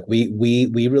 bro. Like we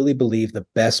really believe the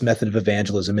best method of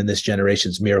evangelism in this generation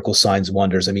is miracle signs,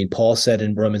 wonders. I mean, Paul said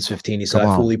in Romans 15, he said,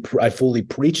 I fully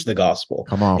preach the gospel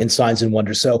in signs and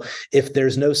wonders. So if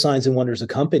there's no signs and wonders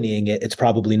accompanying it, it's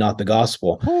probably not the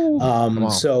gospel.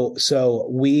 So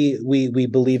we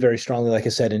believe very strongly, like I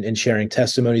said, in sharing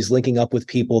testimonies, linking up with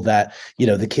people that,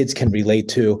 the kids can relate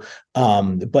to.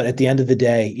 But at the end of the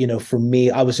day, for me,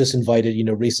 I was just invited,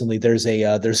 recently. There's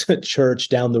a church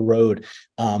down the road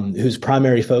whose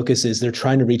primary focus is they're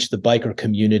trying to reach the biker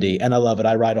community. And I love it.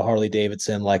 I ride a Harley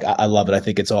Davidson. Like I love it. I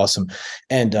think it's awesome.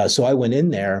 And so I went in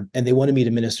there and they wanted me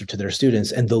to minister to their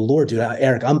students. And the Lord, dude,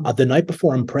 Eric, the night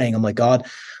before I'm praying, I'm like, God,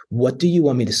 what do you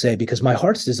want me to say? Because my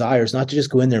heart's desire is not to just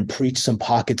go in there and preach some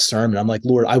pocket sermon. I'm like,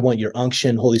 Lord, I want your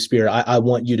unction, Holy Spirit. I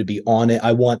want you to be on it.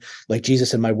 I want, like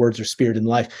Jesus said, my words are spirit and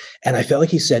life. And I felt like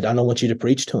he said, I don't want you to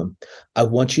preach to him. I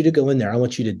want you to go in there. I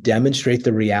want you to demonstrate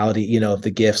the reality, of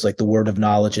the gifts, like the word of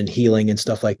knowledge and healing and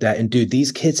stuff like that. And dude,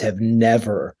 these kids have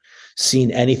never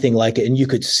seen anything like it. And you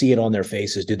could see it on their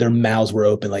faces, dude. Their mouths were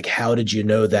open. Like, how did you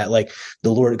know that? Like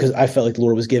the Lord, because I felt like the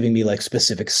Lord was giving me like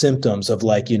specific symptoms of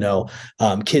like,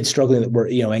 kids struggling that were,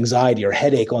 anxiety or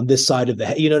headache on this side of the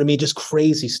head, you know what I mean? Just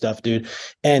crazy stuff, dude.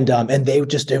 And they were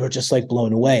just like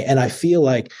blown away. And I feel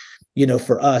like,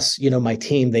 for us, my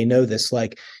team, they know this,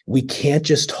 like, we can't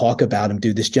just talk about him,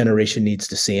 dude. This generation needs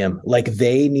to see him. Like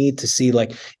they need to see,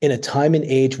 like, in a time and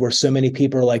age where so many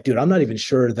people are like, dude, I'm not even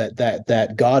sure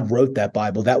that God wrote that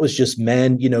Bible. That was just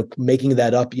men, making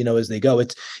that up, as they go.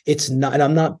 It's not, and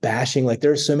I'm not bashing, like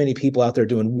there's so many people out there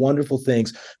doing wonderful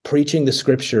things, preaching the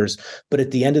scriptures. But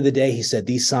at the end of the day, he said,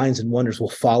 these signs and wonders will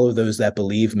follow those that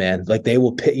believe, man. Like they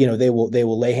will, they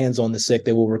will lay hands on the sick.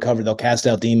 They will recover. They'll cast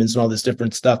out demons and all this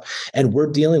different stuff. And we're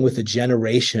dealing with a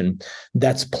generation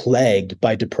that's plagued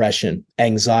by depression,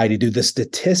 anxiety. Dude, the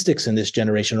statistics in this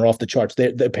generation are off the charts.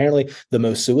 They're apparently the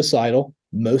most suicidal,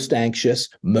 most anxious,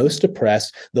 most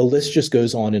depressed. The list just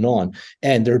goes on and on.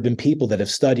 And there have been people that have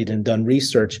studied and done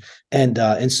research.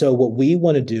 And so what we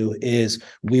want to do is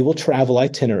we will travel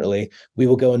itinerantly. We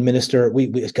will go and minister.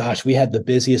 We had the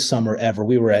busiest summer ever.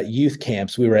 We were at youth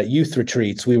camps. We were at youth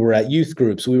retreats. We were at youth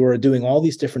groups. We were doing all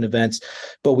these different events,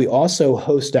 but we also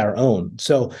host our own.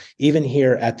 So even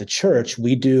here at the church,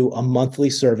 we do a monthly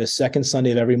service, second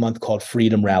Sunday of every month, called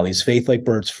Freedom Rallies, Faith Like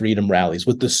Birds Freedom Rallies,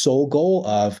 with the sole goal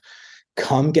of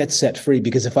come get set free.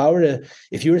 Because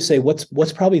if you were to say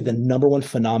what's probably the number one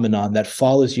phenomenon that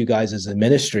follows you guys as a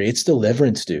ministry, it's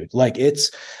deliverance, dude. Like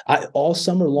all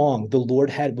summer long, the Lord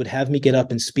would have me get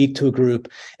up and speak to a group,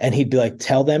 and he'd be like,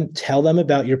 tell them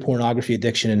about your pornography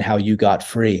addiction and how you got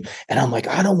free. And I'm like,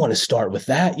 I don't want to start with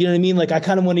that. You know what I mean? Like, I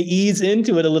kind of want to ease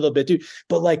into it a little bit, dude.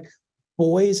 But like,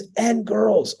 boys and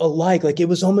girls alike, like it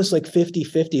was almost like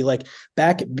 50-50. Like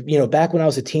back when I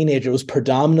was a teenager, it was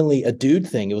predominantly a dude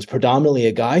thing. It was predominantly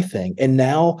a guy thing. And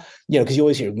now, because you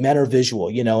always hear men are visual,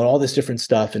 and all this different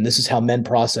stuff. And this is how men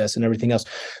process and everything else.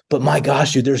 But my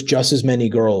gosh, dude, there's just as many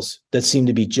girls that seem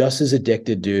to be just as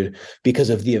addicted, dude,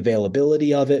 because of the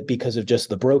availability of it, because of just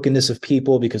the brokenness of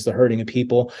people, because the hurting of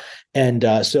people. And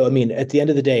so, I mean, at the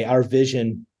end of the day, our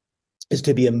vision is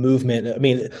to be a movement. I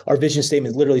mean, our vision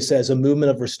statement literally says a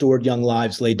movement of restored young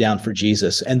lives laid down for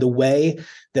Jesus. And the way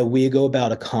that we go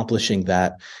about accomplishing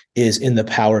that is in the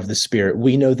power of the Spirit.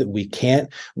 We know that we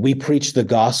can't. We preach the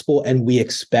gospel and we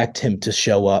expect him to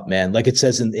show up, man. Like it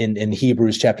says in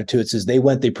Hebrews chapter 2, it says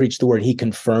they preached the word. He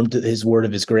confirmed his word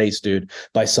of his grace, dude,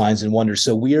 by signs and wonders.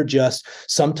 So we are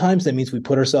sometimes that means we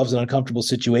put ourselves in uncomfortable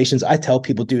situations. I tell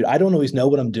people, dude, I don't always know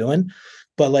what I'm doing,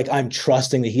 but like, I'm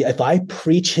trusting that if I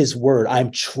preach his word,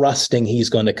 I'm trusting he's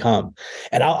going to come.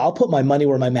 And I'll put my money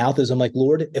where my mouth is. I'm like,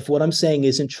 Lord, if what I'm saying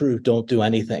isn't true, don't do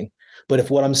anything. But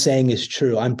if what I'm saying is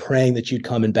true, I'm praying that you'd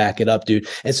come and back it up, dude.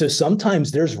 And so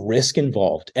sometimes there's risk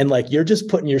involved. And like, you're just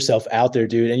putting yourself out there,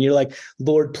 dude. And you're like,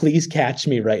 Lord, please catch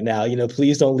me right now.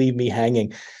 Please don't leave me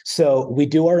hanging. So we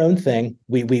do our own thing.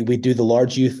 We do the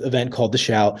large youth event called The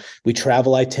Shout. We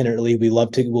travel itinerantly.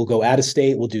 We'll go out of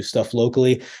state. We'll do stuff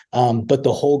locally. But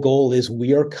the whole goal is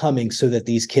we are coming so that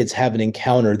these kids have an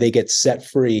encounter. They get set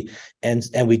free, and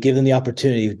we give them the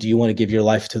opportunity. Do you want to give your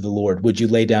life to the Lord? Would you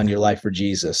lay down your life for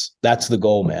Jesus? That's the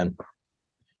goal, man.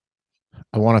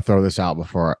 I want to throw this out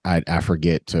before I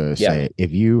forget to say it.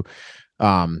 If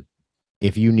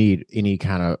you need any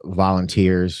kind of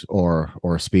volunteers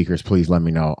or speakers, please let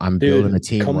me know. I'm building a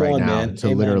team right now to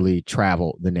literally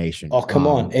travel the nation. Oh, come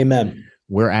on. Amen.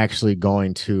 We're actually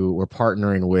we're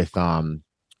partnering with,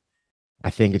 I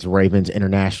think it's Ravens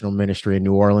International Ministry in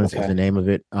New Orleans is the name of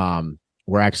it.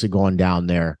 We're actually going down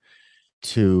there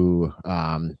to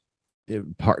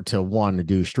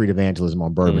do street evangelism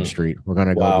on Bourbon Street. We're going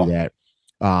to go do that.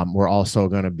 We're also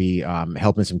going to be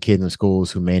helping some kids in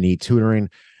schools who may need tutoring,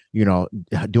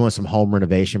 doing some home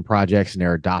renovation projects in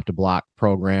their Adopt a Block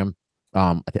program.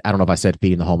 I don't know if I said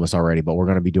feeding the homeless already, but we're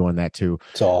going to be doing that too.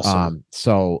 It's awesome.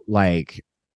 So like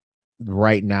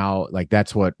right now, like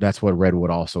that's what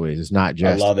Redwood also is. It's not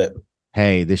just, I love it.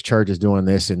 Hey, this church is doing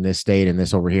this in this state and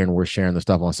this over here, and we're sharing the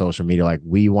stuff on social media. Like,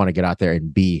 we want to get out there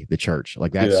and be the church.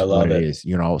 Like, that's what it is,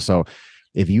 So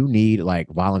if you need like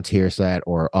volunteers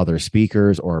or other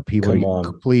speakers or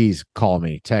people, please call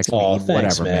me, text me,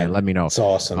 whatever, man. Let me know. It's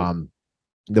awesome.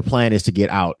 The plan is to get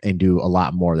out and do a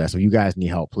lot more of that. So if you guys need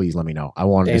help, please let me know. I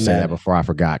wanted to say that before I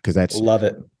forgot, because love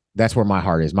it. That's where my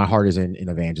heart is. My heart is in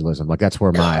evangelism. Like, that's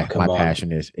where my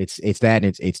passion is. It's that,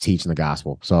 and it's teaching the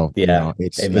gospel. So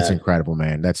it's incredible,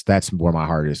 man. That's where my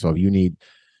heart is. So if you need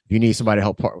somebody to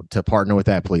help to partner with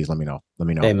that, please let me know.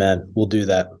 Amen. We'll do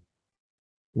that.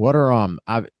 What are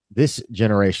this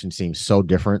generation seems so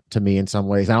different to me in some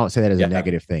ways. I don't say that as a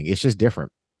negative thing. It's just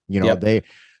different.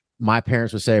 My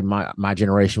parents would say my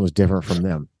generation was different from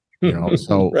them.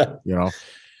 So right.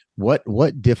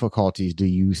 What difficulties do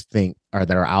you think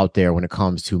are out there when it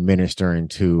comes to ministering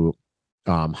to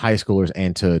high schoolers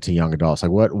and to young adults?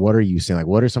 Like, what are you seeing? Like,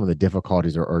 what are some of the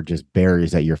difficulties or just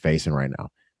barriers that you're facing right now?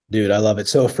 Dude, I love it.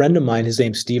 So a friend of mine, his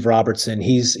name's Steve Robertson.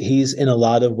 He's in a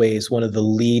lot of ways one of the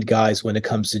lead guys when it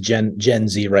comes to Gen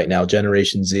Z right now,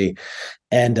 Generation Z.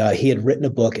 And he had written a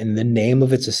book, and the name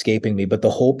of it's escaping me, but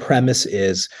the whole premise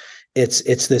is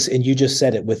it's this, and you just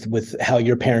said it with how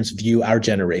your parents view our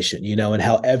generation, and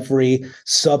how every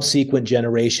subsequent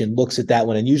generation looks at that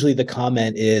one. And usually the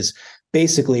comment is,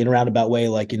 basically in a roundabout way,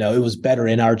 like, it was better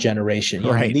in our generation.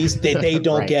 Right. They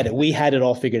don't Right. get it. We had it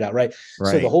all figured out, right? So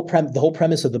Right. the whole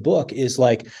premise of the book is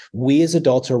like, we as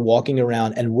adults are walking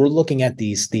around and we're looking at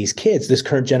these kids, this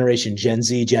current generation, Gen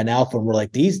Z, Gen Alpha, and we're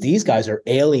like, these guys are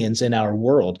aliens in our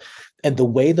world. And the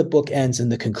way the book ends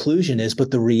and the conclusion is,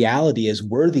 but the reality is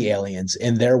we're the aliens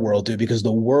in their world, dude, because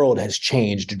the world has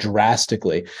changed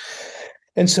drastically.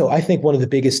 And so I think one of the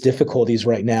biggest difficulties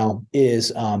right now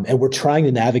is, and we're trying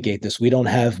to navigate this. We don't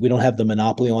have the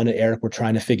monopoly on it, Eric. We're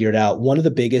trying to figure it out. One of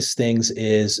the biggest things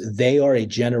is they are a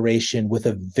generation with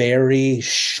a very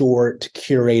short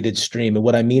curated stream. And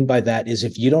what I mean by that is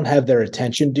if you don't have their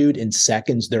attention, dude, in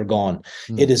seconds, they're gone.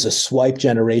 It is a swipe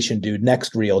generation, dude.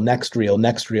 Next reel, next reel,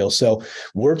 next reel. So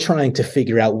we're trying to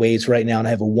figure out ways right now. And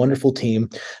I have a wonderful team.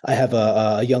 I have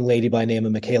a young lady by the name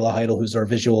of Michaela Heidel, who's our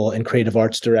visual and creative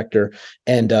arts director.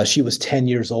 And she was 10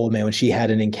 years old, man, when she had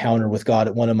an encounter with God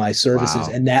at one of my services.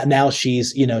 Wow. And now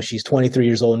she's 23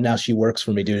 years old, and now she works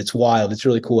for me, dude. It's wild. It's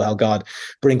really cool how God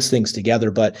brings things together.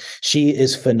 But she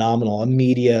is phenomenal, a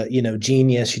media,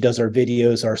 genius. She does our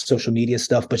videos, our social media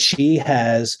stuff, but she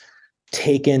has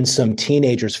taken some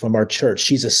teenagers from our church.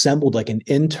 She's assembled like an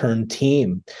intern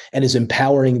team and is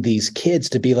empowering these kids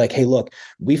to be like, hey, look,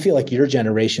 we feel like your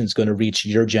generation is going to reach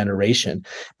your generation.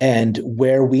 And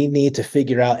where we need to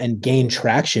figure out and gain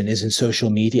traction is in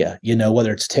social media,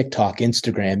 whether it's TikTok,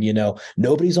 Instagram,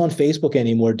 nobody's on Facebook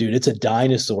anymore, dude. It's a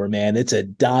dinosaur, man. It's a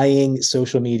dying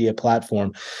social media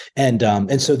platform. And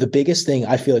so the biggest thing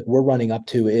I feel like we're running up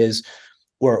to is,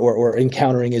 or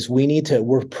encountering is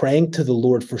we're praying to the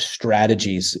Lord for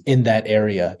strategies in that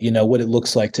area, what it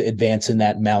looks like to advance in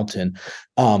that mountain,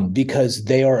 because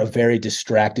they are a very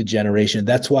distracted generation.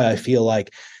 That's why I feel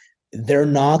like they're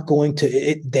not going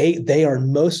to, they are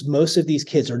most of these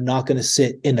kids are not going to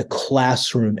sit in a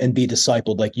classroom and be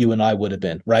discipled like you and I would have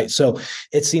been. Right. So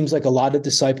it seems like a lot of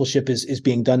discipleship is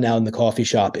being done now in the coffee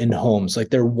shop, in homes. Like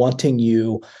they're wanting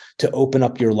you to open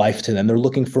up your life to them. They're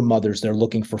looking for mothers. They're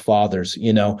looking for fathers,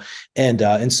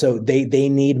 and so they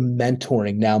need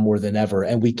mentoring now more than ever.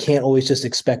 And we can't always just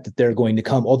expect that they're going to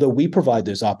come, although we provide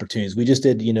those opportunities. We just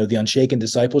did, the Unshaken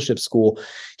Discipleship School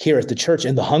here at the church,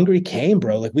 and the hungry came,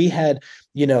 bro. Like we had,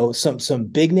 some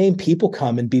big name people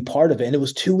come and be part of it. And it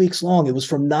was 2 weeks long. It was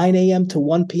from 9 a.m. to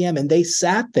 1 p.m. And they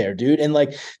sat there, dude. And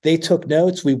like they took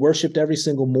notes. We worshiped every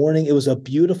single morning. It was a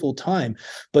beautiful time.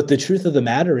 But the truth of the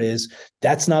matter is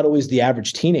that's not always the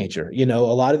average teenager. A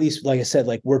lot of these, like I said,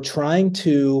 like we're trying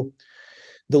to,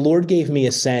 the Lord gave me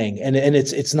a saying, and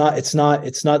it's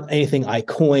not anything I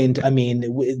coined. I mean,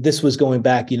 this was going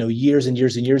back, years and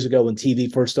years and years ago when TV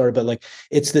first started. But like,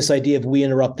 it's this idea of we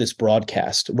interrupt this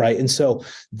broadcast, right? And so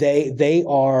they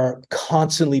are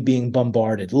constantly being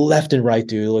bombarded left and right,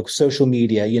 dude, like social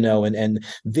media, and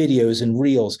videos and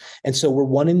reels. And so we're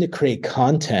wanting to create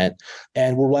content,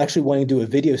 and we're actually wanting to do a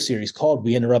video series called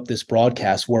 "We Interrupt This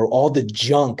Broadcast," where all the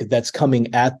junk that's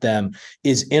coming at them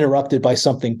is interrupted by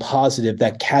something positive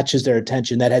that catches their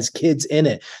attention, that has kids in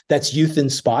it, that's youth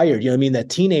inspired. That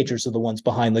teenagers are the ones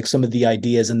behind like some of the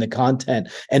ideas and the content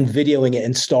and videoing it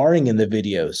and starring in the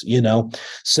videos,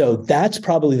 So that's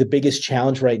probably the biggest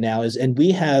challenge right now and we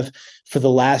have, for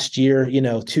the last year,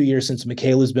 2 years since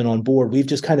Michaela's been on board, we've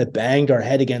just kind of banged our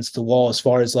head against the wall as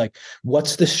far as like,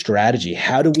 what's the strategy?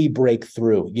 How do we break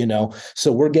through,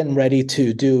 So we're getting ready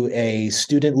to do a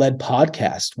student-led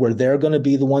podcast where they're going to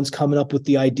be the ones coming up with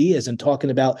the ideas and talking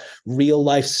about real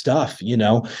life stuff,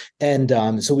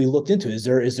 And so we looked into, is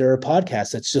there a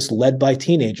podcast that's just led by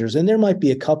teenagers? And there might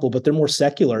be a couple, but they're more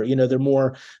secular, they're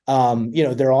more,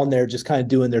 they're on there just kind of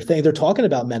doing their thing. They're talking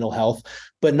about mental health,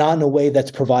 but not in a way that's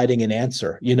providing an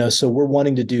answer, so we're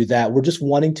wanting to do that. We're just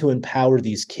wanting to empower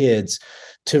these kids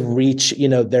to reach,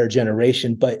 their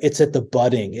generation, but it's at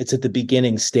the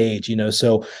beginning stage,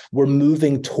 so we're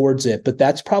moving towards it. But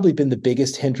that's probably been the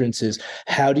biggest hindrance is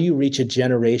how do you reach a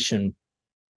generation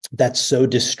that's so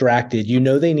distracted?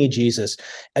 They need Jesus.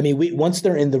 I mean, once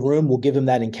they're in the room, we'll give them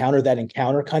that encounter. That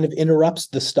encounter kind of interrupts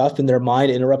the stuff in their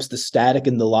mind, interrupts the static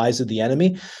and the lies of the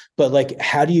enemy. But like,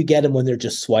 how do you get them when they're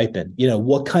just swiping?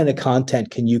 What kind of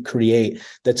content can you create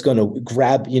that's going to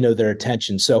grab, their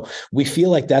attention? So we feel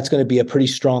like that's going to be a pretty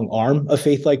strong arm of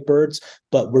Faith Like Birds,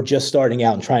 but we're just starting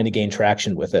out and trying to gain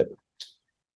traction with it.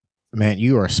 Man,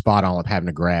 you are spot on with having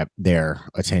to grab their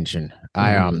attention.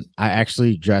 I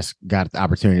actually just got the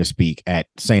opportunity to speak at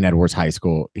St. Edward's High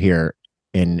School here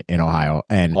in Ohio,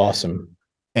 and awesome.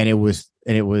 And it was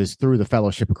through the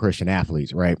Fellowship of Christian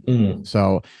Athletes, right?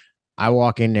 So I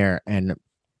walk in there and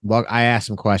I ask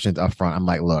some questions up front. I'm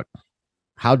like, look,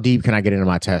 how deep can I get into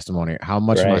my testimony? How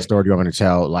much of my Right. story do you want me to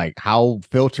tell? Like, how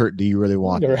filtered do you really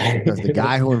want this? Because the Right.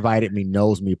 guy who invited me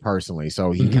knows me personally,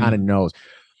 so he kind of Mhm. knows.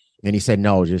 And he said,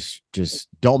 no, just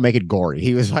don't make it gory.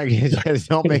 He was like, just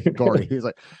don't make it gory. He was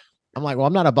like, I'm like, well,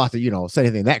 I'm not about to, say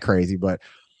anything that crazy, but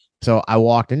so I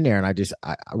walked in there and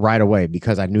right away,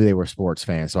 because I knew they were sports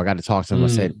fans. So I got to talk to them. I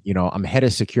said, Mm. I'm head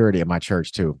of security at my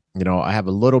church too. I have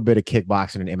a little bit of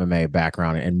kickboxing and MMA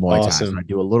background and Muay Thai. So I Awesome.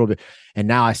 do a little bit. And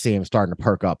now I see him starting to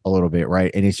perk up a little bit.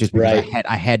 Right. And it's just because I Right. had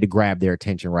I had to grab their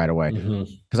attention right away, Hmm.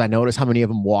 because I noticed how many of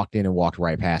them walked in and walked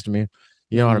right past me.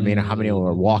 You know what I mean? How many of them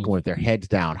were walking Mm-hmm. with their heads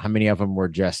down? How many of them were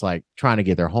just like trying to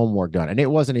get their homework done? And it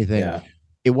wasn't anything, Yeah.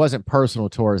 it wasn't personal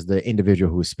towards the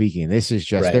individual who was speaking. This is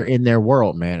just they're Right. in their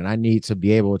world, man. And I need to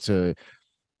be able to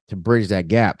bridge that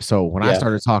gap. So when I Yeah.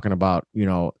 started talking about,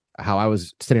 how I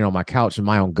was sitting on my couch with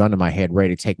my own gun to my head,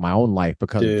 ready to take my own life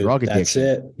because of Dude, drug that's addiction,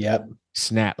 it. Yep.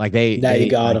 snap. Like they Now you they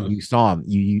got like him. you saw them,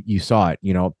 you saw it,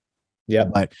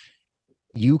 Yep. but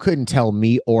you couldn't tell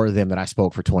me or them that I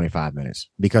spoke for 25 minutes,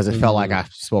 because it felt like Mm. I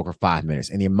spoke for 5 minutes.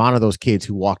 And the amount of those kids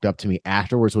who walked up to me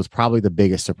afterwards was probably the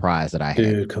biggest surprise that I had.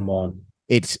 Dude, come on.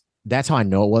 That's how I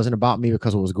know it wasn't about me,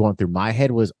 because what was going through my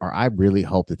head was, or I really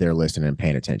hope that they're listening and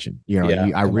paying attention. Yeah,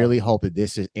 I come really on. hope that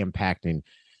this is impacting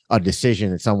a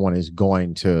decision that someone is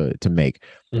going to make.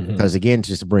 Hmm. Because again,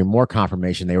 just to bring more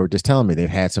confirmation, they were just telling me they've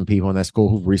had some people in that school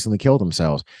who've recently killed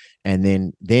themselves. And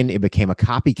then it became a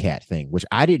copycat thing, which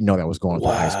I didn't know that was going through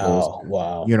high schools.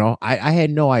 Wow. Wow. I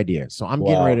had no idea. So I'm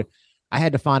getting ready Wow. to, I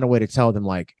had to find a way to tell them,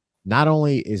 like, not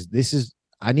only is this is,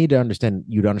 I need to understand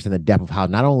you to understand the depth of how,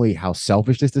 not only how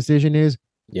selfish this decision is,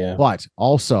 Yeah. but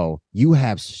also you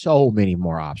have so many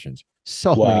more options,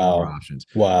 so many more Wow. options.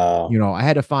 Wow. I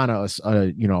had to find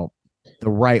the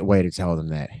right way to tell them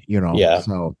that, Yeah.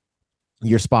 so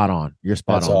you're spot on. You're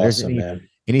spot That's on. There's awesome, man.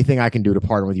 anything I can do to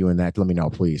partner with you in that, let me know,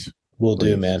 please. Will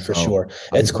do, Please. man, for So sure.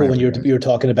 I'll be It's cool praying when for you guys. you're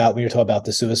talking about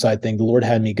the suicide thing. The Lord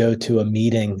had me go to a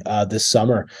meeting this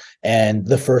summer, and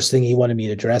the first thing He wanted me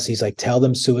to address, He's like, "Tell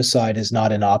them suicide is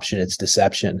not an option; it's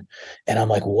deception." And I'm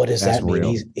like, "What does That's that mean?" real.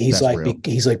 He's That's like, real.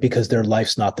 he's like, because their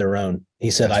life's not their own.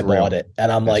 He said, That's "I bought real. it,"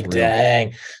 and I'm That's like, real.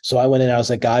 "Dang!" So I went in. I was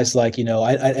like, "Guys, like,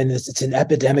 and it's an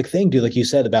epidemic thing, dude. Like you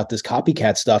said about this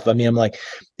copycat stuff. I mean, I'm like,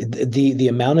 the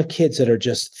amount of kids that are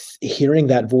just hearing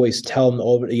that voice tell them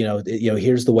over,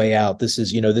 here's the way out. This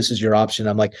is, this is your option.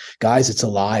 I'm like, guys, it's a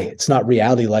lie. It's not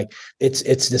reality. Like it's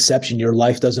deception. Your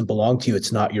life doesn't belong to you.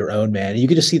 It's not your own, man. And you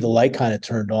could just see the light kind of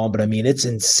turned on. But I mean, it's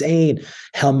insane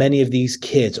how many of these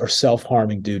kids are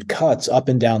self-harming, dude. Cuts up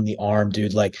and down the arm,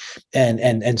 dude. Like,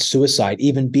 and suicide,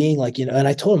 even being like, and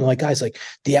I told him, like, guys, like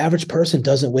the average person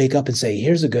doesn't wake up and say,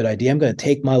 here's a good idea. I'm going to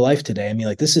take my life today. I mean,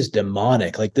 like, this is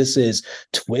demonic. Like, this is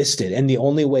twisted. And the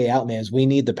only way out, man, is we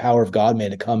need the power of God,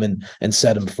 man, to come and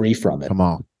set them free from it. Come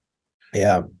on.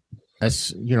 Yeah.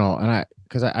 That's, and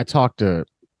because I talk to,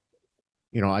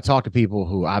 I talk to people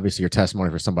who obviously are testimony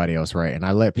for somebody else, right? And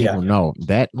I let people know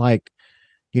that, like,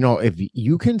 if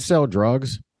you can sell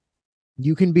drugs,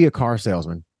 you can be a car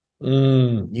salesman.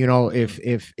 Mm.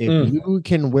 If you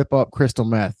can whip up crystal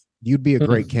meth, you'd be a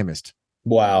great chemist.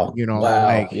 Wow. Wow. You know what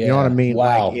I Yeah. mean?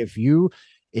 Wow. Like if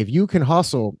you can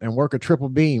hustle and work a triple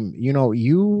beam,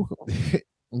 you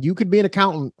you could be an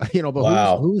accountant, but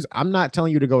Wow. who's I'm not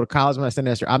telling you to go to college. I'm not saying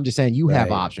that. I'm just saying you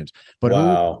have options. But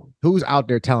wow. who's out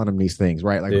there telling them these things,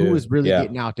 right? Like, Dude, who is really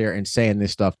getting out there and saying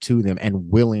this stuff to them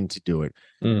and willing to do it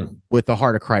with the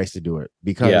heart of Christ to do it?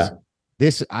 Because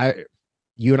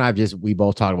you and we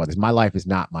both talked about this. My life is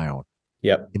not my own.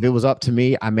 Yep. If it was up to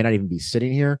me, I may not even be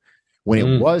sitting here. When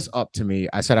it was up to me,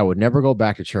 I said I would never go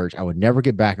back to church. I would never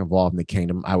get back involved in the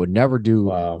kingdom. I would never do.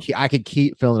 Wow. I could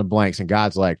keep filling the blanks, and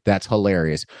God's like, that's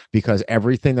hilarious, because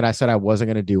everything that I said I wasn't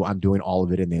going to do, I'm doing all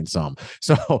of it and then some.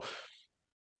 So,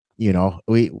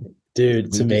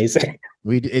 it's amazing.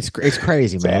 It's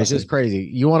crazy, man. Awesome. It's just crazy.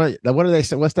 You want to? What do they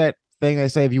say? What's that thing they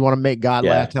say? If you want to make God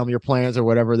laugh, tell him your plans, or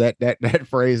whatever that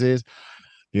phrase is.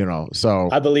 So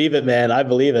I believe it, man. I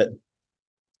believe it.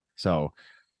 So.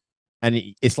 And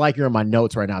it's like you're in my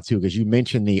notes right now too, because you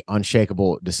mentioned the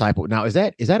Unshakable Disciple. Now, is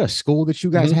that a school that you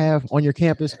guys have on your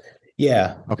campus?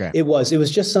 Yeah. Okay. It was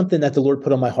just something that the Lord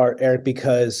put on my heart, Eric,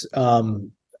 because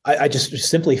I just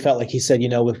simply felt like He said,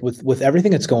 with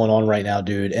everything that's going on right now,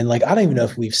 dude, and like I don't even know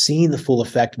if we've seen the full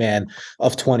effect, man,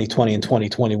 of 2020 and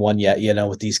 2021 yet,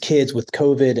 with these kids, with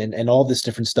COVID and all this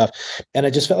different stuff. And I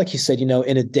just felt like He said, in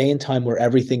a day and time where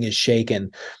everything is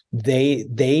shaken, they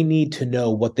need to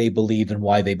know what they believe and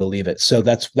why they believe it. So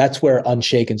that's where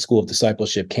Unshaken School of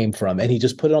Discipleship came from. And He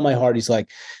just put it on my heart. He's like,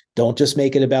 Don't just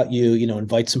make it about you,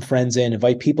 invite some friends in,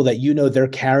 invite people that, they're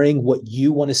carrying what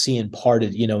you want to see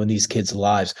imparted, in these kids'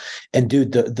 lives. And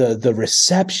dude, the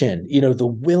reception, the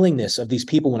willingness of these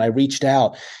people when I reached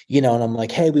out, and I'm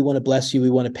like, hey, we want to bless you. We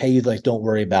want to pay you. Like, don't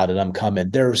worry about it. I'm coming.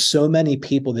 There are so many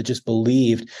people that just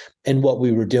believed in what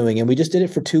we were doing. And we just did it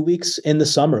for 2 weeks in the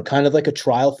summer, kind of like a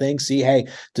trial thing. See, hey,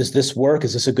 does this work?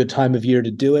 Is this a good time of year to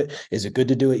do it? Is it good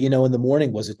to do it, in the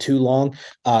morning? Was it too long?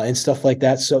 And stuff like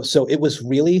that. So it was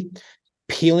really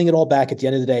peeling it all back at the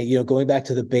end of the day, going back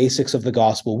to the basics of the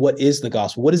gospel. What is the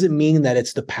gospel? What does it mean that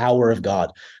it's the power of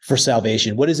God for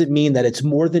salvation? What does it mean that it's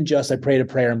more than just, I prayed a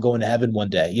prayer, I'm going to heaven one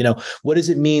day? What does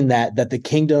it mean that the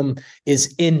kingdom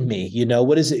is in me?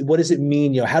 What does it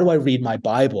mean? How do I read my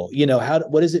Bible?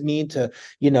 What does it mean to,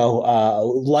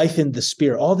 life in the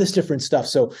spirit, all this different stuff.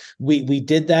 So we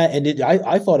did that. And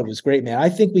I thought it was great, man. I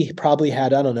think we probably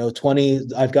had, I don't know, 20,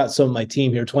 I've got some of my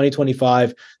team here, 20,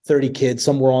 25, 30 kids.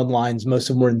 Some were online, most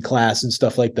of them were in class and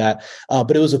stuff like that.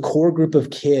 But it was a core group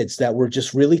of kids that were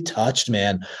just really touched,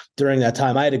 man, during that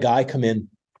time. I had a guy come in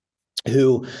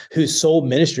whose sole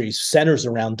ministry centers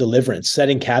around deliverance,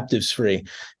 setting captives free.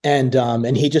 And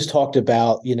he just talked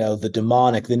about, the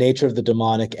demonic, the nature of the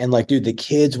demonic. And like, dude, the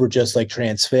kids were just like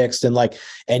transfixed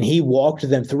and he walked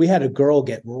them through. We had a girl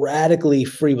get radically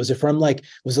free. Was it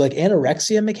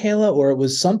anorexia, Michaela, or it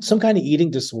was some kind of eating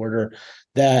disorder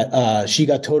that she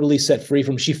got totally set free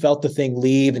from? She felt the thing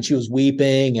leave and she was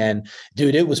weeping. And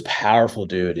dude, it was powerful,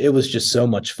 dude. It was just so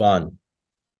much fun.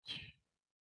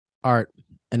 All right.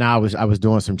 And I was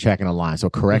doing some checking online. So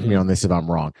correct me on this if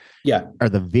I'm wrong. Yeah. Are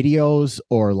the videos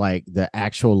or like the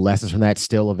actual lessons from that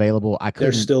still available?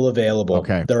 They're still available.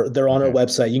 Okay. They're on our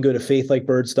website. You can go to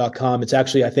faithlikeBirds.com. It's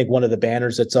actually, I think, one of the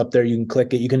banners that's up there. You can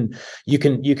click it.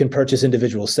 You can purchase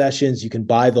individual sessions. You can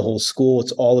buy the whole school.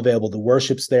 It's all available. The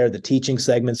worship's there. The teaching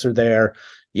segments are there.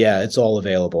 Yeah, it's all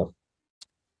available.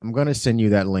 I'm going to send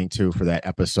you that link too for that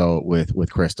episode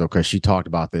with Crystal, because she talked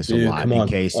about this a lot in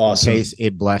case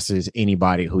it blesses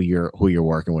anybody who you're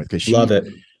working with. Because love it.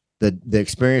 The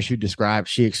experience you described,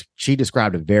 she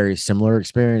described a very similar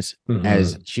experience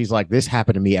as she's like, this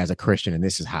happened to me as a Christian, and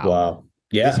this is how. Wow.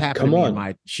 Yeah. This happened to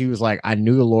me she was like, I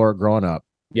knew the Lord growing up.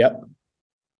 Yep.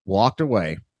 Walked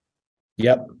away.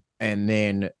 Yep. And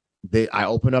then I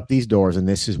opened up these doors, and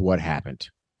this is what happened.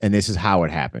 And this is how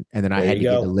it happened. And then I had to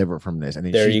get delivered from this. And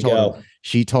then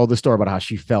she told the story about how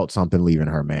she felt something leaving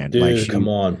her, man. Dude, come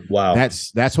on. Wow.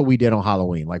 That's what we did on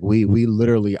Halloween. Like we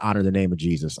literally honor the name of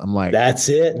Jesus. I'm like, that's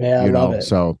it, man. I love it.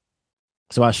 So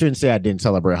I shouldn't say I didn't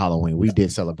celebrate Halloween. We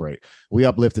did celebrate. We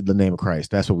uplifted the name of Christ.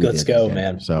 That's what we did. Let's go,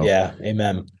 man. So yeah.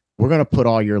 Amen. We're going to put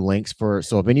all your links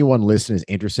so if anyone listening is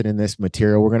interested in this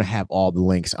material, we're going to have all the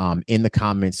links in the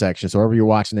comment section. So wherever you're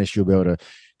watching this, you'll be able to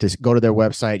go to their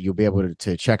website. You'll be able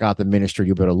to check out the ministry.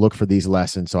 You'll be able to look for these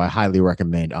lessons. So I highly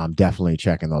recommend definitely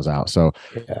checking those out. So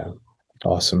yeah,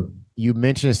 awesome. You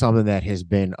mentioned something that has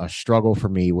been a struggle for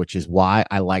me, which is why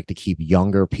I like to keep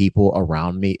younger people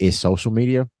around me, is social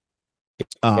media.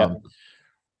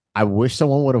 I wish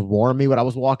someone would have warned me what I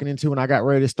was walking into when I got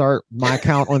ready to start my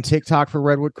account on TikTok for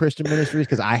Redwood Christian Ministries,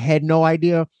 because I had no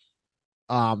idea.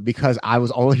 Because I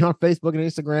was only on Facebook and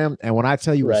Instagram. And when I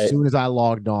tell you, as soon as I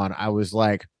logged on, I was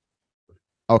like,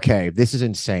 okay, this is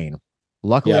insane.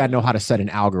 Luckily, I know how to set an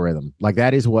algorithm. Like,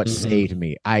 that is what saved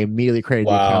me. I immediately created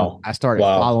the account. I started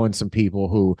following some people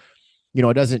who,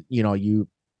 it doesn't,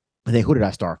 I think, who did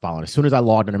I start following? As soon as I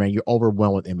logged in, man, you're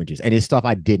overwhelmed with images. And it's stuff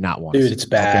I did not want to see. It's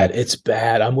bad. Okay? It's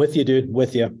bad. I'm with you, dude.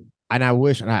 With you. And I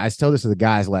wish, and I told this to the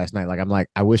guys last night,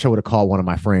 I wish I would have called one of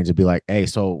my friends and be like, hey,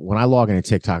 so when I log into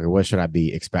TikTok, what should I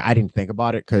be expect? I didn't think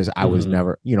about it because I was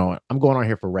never, I'm going on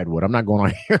here for Redwood. I'm not going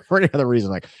on here for any other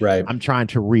reason. I'm trying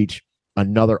to reach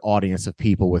another audience of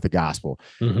people with the gospel.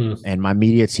 And my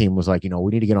media team was like, we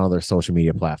need to get on other social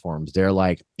media platforms. They're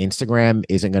like, Instagram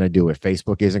isn't going to do it.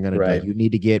 Facebook isn't going to do it. You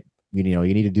need to get, you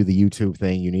need to do the YouTube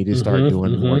thing. You need to start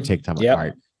doing more TikTok. All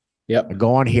right. I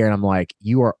go on here and I'm like,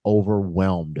 you are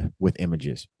overwhelmed with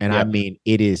images. And I mean,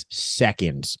 it is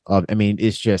seconds of,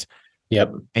 it's just,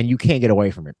 and you can't get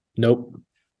away from it. Nope.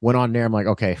 Went on there. I'm like,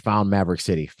 okay, found Maverick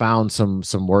City, found some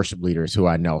worship leaders who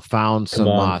I know, found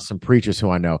some preachers who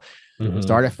I know,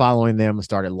 started following them,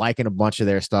 started liking a bunch of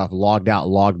their stuff, logged out,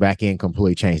 logged back in,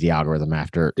 completely changed the algorithm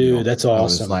after. Dude, that's awesome. I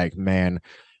was like, man,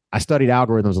 I studied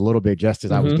algorithms a little bit just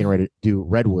as I was getting ready to do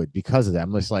Redwood because of that.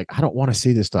 I'm just like, I don't want to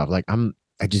see this stuff. Like,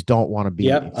 I just don't want to be.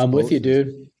 Yep, I'm with you,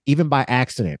 dude. Even by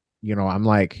accident, I'm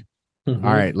like, all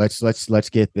right, let's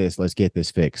get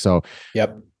this fixed. So,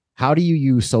 how do you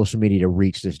use social media to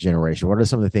reach this generation? What are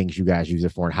some of the things you guys use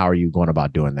it for, and how are you going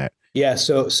about doing that? Yeah,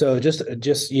 so just with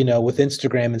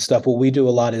Instagram and stuff, what we do a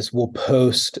lot is we'll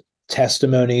post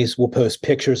testimonies. We'll post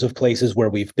pictures of places where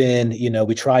we've been.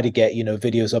 We try to get,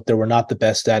 videos up there. We're not the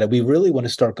best at it. We really want to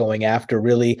start going after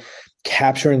really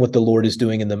capturing what the Lord is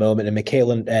doing in the moment. And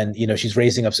Michaela, and she's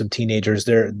raising up some teenagers.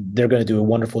 They're going to do a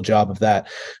wonderful job of that.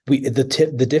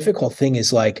 The difficult thing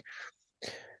is, like,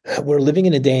 we're living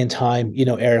in a day and time,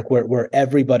 Eric, where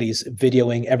everybody's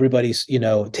videoing, everybody's,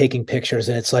 taking pictures.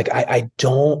 And it's like, I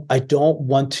don't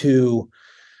want to,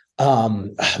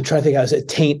 I'm trying to think how to say,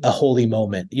 taint a holy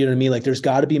moment. You know what I mean? Like, there's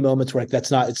got to be moments where, like, it's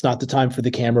not the time for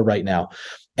the camera right now.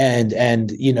 And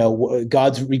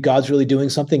God's really doing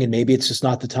something, and maybe it's just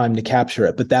not the time to capture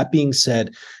it. But that being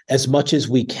said, as much as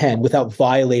we can, without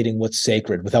violating what's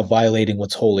sacred, without violating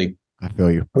what's holy, I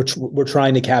feel you. We're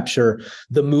trying to capture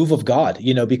the move of God,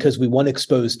 because we want to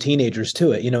expose teenagers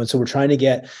to it, and so we're trying to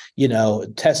get,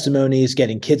 testimonies,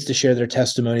 getting kids to share their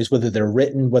testimonies, whether they're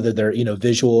written, whether they're,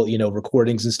 visual,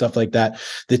 recordings and stuff like that.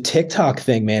 The TikTok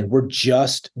thing, man, we're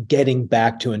just getting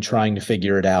back to and trying to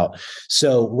figure it out.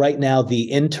 So right now, the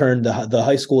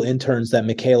high school interns that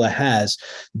Michaela has,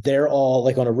 they're all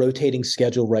like on a rotating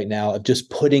schedule right now of just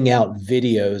putting out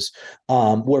videos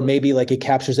where maybe like it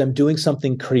captures them doing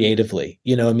something creatively,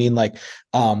 I mean, like,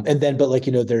 and then, but like,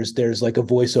 there's like a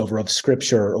voiceover of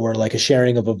scripture, or like a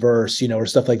sharing of a verse, or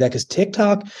stuff like that. Cause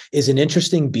TikTok is an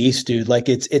interesting beast, dude. Like,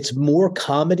 it's more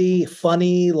comedy,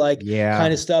 funny, like,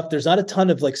 kind of stuff. There's not a ton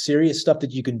of like serious stuff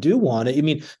that you can do on it. I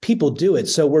mean, people do it.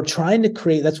 So we're trying to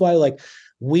create, that's why, like,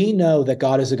 we know that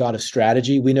God is a God of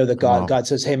strategy. We know that God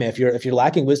says, "Hey, man, if you're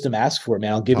lacking wisdom, ask for it,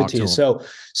 man. I'll give it to you."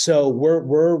 So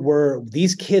we're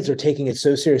these kids are taking it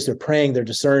so serious. They're praying, they're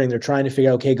discerning, they're trying to figure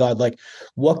out, okay, God, like,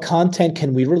 what content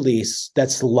can we release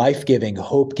that's life-giving,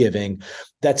 hope-giving,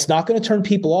 that's not going to turn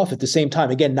people off at the same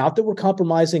time. Again, not that we're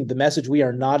compromising the message. We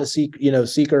are not a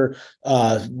seeker,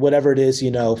 whatever it is,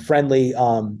 friendly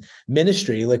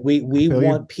ministry. Like, we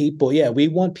want people, we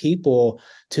want people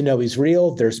to know he's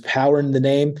real. There's power in the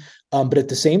name. But at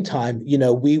the same time,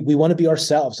 we want to be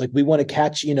ourselves. Like, we want to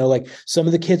catch, like, some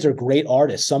of the kids are great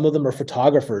artists. Some of them are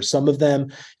photographers. Some of them,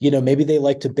 maybe they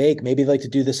like to bake, maybe they like to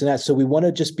do this and that. So we want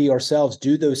to just be ourselves,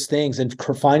 do those things, and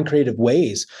find creative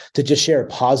ways to just share a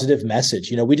positive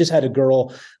message. We just had a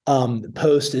girl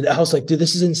post, and I was like, dude,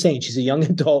 this is insane. She's a young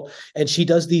adult, and she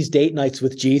does these date nights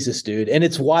with Jesus, dude. And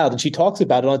it's wild. And she talks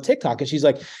about it on TikTok. And she's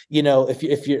like,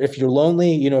 if you're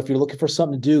lonely, if you're looking for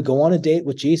something to do, go on a date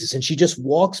with Jesus. And she just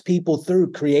walks people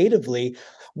through creatively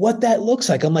what that looks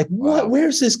like. I'm like, what? Wow.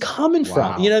 Where's this coming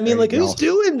from? You know what I mean? Like, who's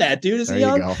doing that, dude?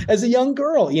 As a young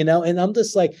girl, and I'm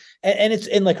just like,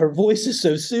 and like, her voice is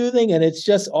so soothing, and it's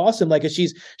just awesome. Like, as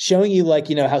she's showing you, like,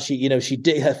 how she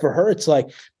did, for her, it's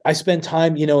like, I spend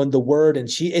time, in the word, and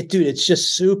dude, it's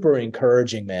just super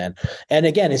encouraging, man. And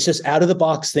again, it's just out of the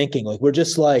box thinking. Like, we're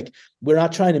just like, we're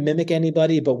not trying to mimic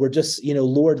anybody, but we're just,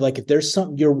 Lord, like, if there's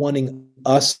something you're wanting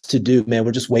us to do, man,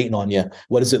 we're just waiting on you.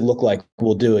 What does it look like?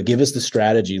 We'll do it. Give us the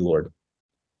strategy, Lord.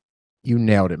 You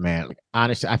nailed it, man. Like,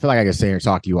 honestly, I feel like I could stay here and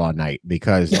talk to you all night,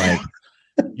 because like,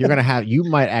 you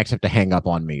might actually have to hang up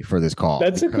on me for this call.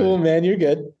 That's cool, man. You're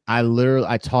good.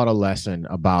 I taught a lesson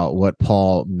about what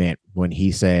Paul meant when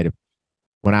he said,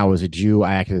 when I was a Jew,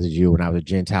 I acted as a Jew. When I was a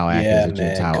Gentile, I acted as a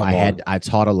Gentile. I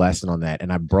taught a lesson on that,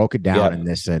 and I broke it down in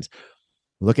this sense.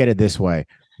 Look at it this way.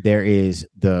 There is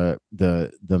the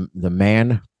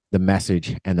man, the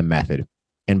message, and the method.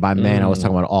 And by man, I was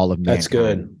talking about all of mankind. That's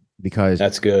good. Because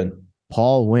that's good.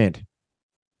 Paul went,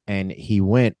 and he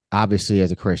went obviously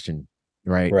as a Christian,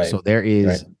 right? So there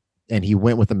is, and he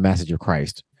went with the message of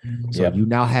Christ. So you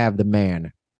now have the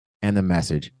man and the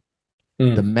message.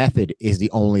 The method is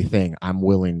the only thing I'm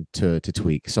willing to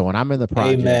tweak. So when I'm in the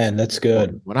project, amen, that's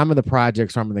good. When I'm in the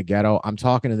projects, or I'm in the ghetto, I'm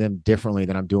talking to them differently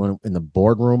than I'm doing in the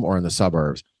boardroom or in the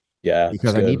suburbs. Yeah,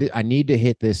 because I need to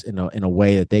hit this in a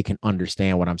way that they can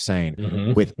understand what I'm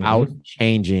saying without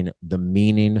changing the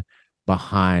meaning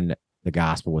behind the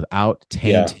gospel, without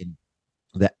tainting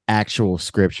the actual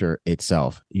scripture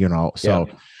itself. So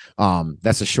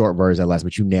that's a short version of that lesson,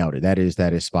 but you nailed it. That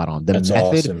is spot on. That's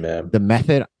awesome, man. The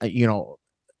method,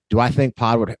 do I think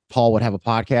Paul would have a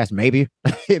podcast? Maybe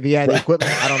if he had the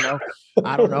equipment.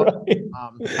 I don't know.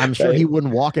 I'm sure he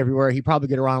wouldn't walk everywhere. He'd probably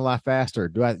get around a lot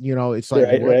faster. It's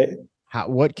like,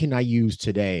 what can I use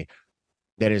today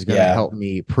that is going to help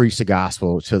me preach the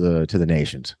gospel to the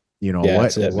nations?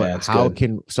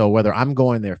 So whether I'm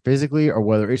going there physically, or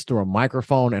whether it's through a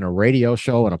microphone and a radio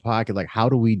show and a podcast, like, how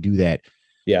do we do that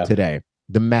today?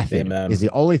 The method is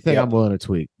the only thing I'm willing to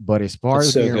tweak. But as far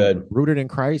as being rooted in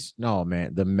Christ, no,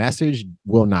 man, the message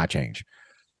will not change.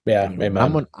 Yeah,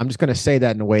 amen. I'm just going to say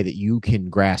that in a way that you can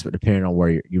grasp it, depending on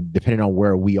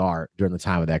where we are during the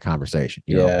time of that conversation.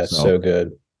 So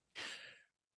good.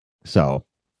 So,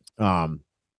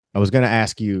 I was going to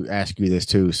ask you this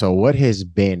too. So what has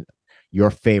been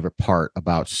your favorite part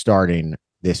about starting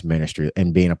this ministry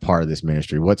and being a part of this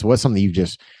ministry? What's something you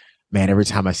just, man, every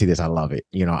time I see this, I love it.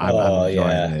 I'm Oh enjoying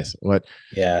yeah. this. What?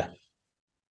 Yeah.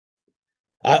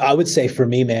 I would say for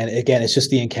me, man, again, it's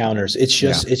just the encounters. Yeah.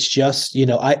 It's just,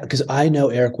 because I know,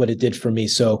 Eric, what it did for me.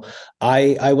 So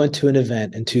I went to an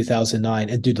event in 2009,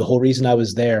 and dude, the whole reason I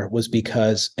was there was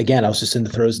because, again, I was just in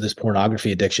the throes of this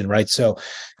pornography addiction, right? So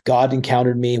God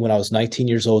encountered me when I was 19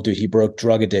 years old, dude. He broke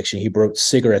drug addiction. He broke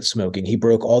cigarette smoking. He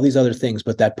broke all these other things,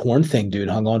 but that porn thing, dude,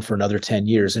 hung on for another 10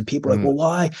 years. And people are like, Mm, well,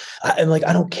 why? I'm like,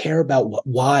 I don't care about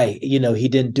why, he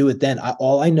didn't do it then.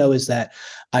 All I know is that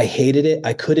I hated it.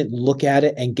 I couldn't look at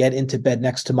it and get into bed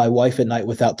next to my wife at night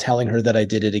without telling her that I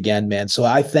did it again, man. So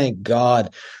I thank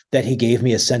God that he gave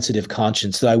me a sensitive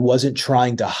conscience, that I wasn't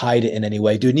trying to hide it in any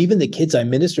way, dude. And even the kids I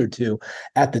ministered to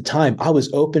at the time, I was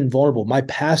open, vulnerable. My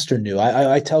pastor knew.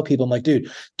 I tell people, I'm like,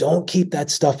 dude, don't keep that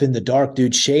stuff in the dark,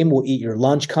 dude. Shame will eat your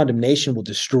lunch. Condemnation will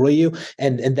destroy you.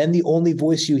 And then the only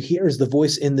voice you hear is the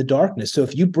voice in the darkness. So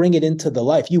if you bring it into the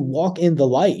life, you walk in the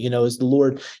light, as the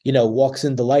Lord, walks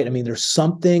in the light. I mean, there's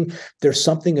something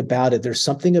about it. There's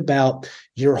something about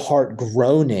your heart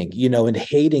groaning, and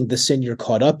hating the sin you're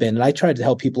caught up in. And I tried to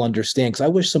help people understand, because I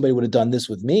wish somebody would have done this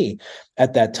with me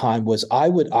at that time. Was I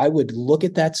would look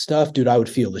at that stuff, dude. I would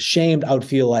feel ashamed. I would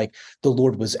feel like the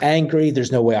Lord was angry.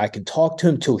 There's no way I can talk to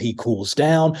him till he cools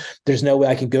down. There's no way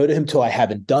I can go to him till I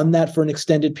haven't done that for an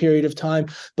extended period of time.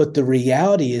 But the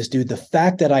reality is, dude, the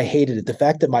fact that I hated it, the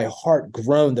fact that my heart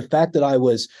groaned, the fact that I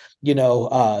was,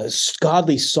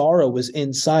 godly sorrow was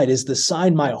inside, is the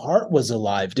sign my heart was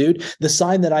alive, dude. The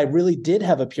sign that I really did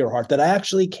have a pure heart, that I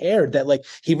actually cared, that like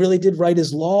he really did write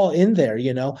his law in there,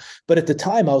 But at the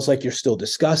time I was like, you're still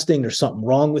disgusting. There's something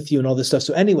wrong with you and all this stuff.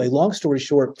 So anyway, long story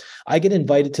short, I get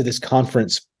invited to this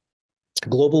conference,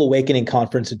 Global Awakening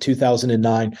Conference in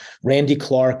 2009, Randy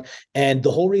Clark. And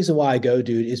the whole reason why I go,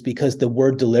 dude, is because the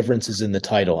word deliverance is in the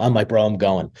title. I'm like, bro, I'm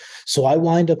going. So I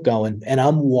wind up going, and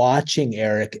I'm watching,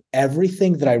 Eric,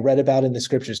 everything that I read about in the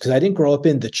scriptures, because I didn't grow up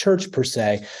in the church per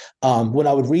se. When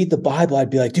I would read the Bible,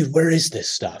 I'd be like, dude, where is this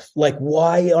stuff? Like,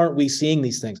 why aren't we seeing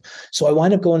these things? So I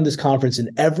wind up going to this conference, and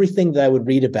everything that I would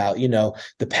read about,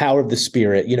 the power of the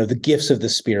Spirit, the gifts of the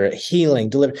Spirit, healing,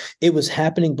 deliver, it was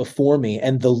happening before me.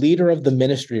 And the leader of the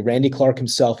ministry, Randy Clark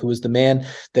himself, who was the man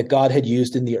that God had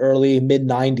used in the early mid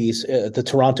 90s, the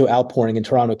Toronto outpouring in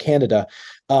Toronto, Canada,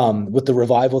 with the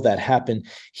revival that happened,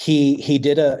 he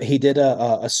did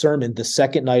a sermon the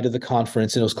second night of the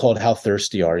conference, and it was called "How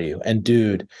Thirsty Are You?" And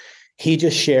dude, he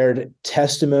just shared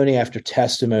testimony after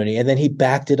testimony, and then he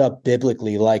backed it up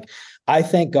biblically. Like, I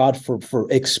thank God for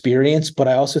experience, but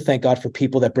I also thank God for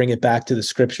people that bring it back to the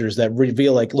scriptures, that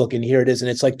reveal, like, look, and here it is. And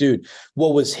it's like, dude,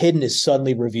 what was hidden is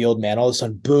suddenly revealed, man. All of a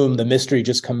sudden, boom, the mystery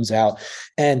just comes out.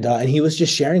 And he was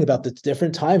just sharing about the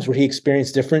different times where he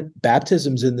experienced different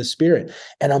baptisms in the Spirit.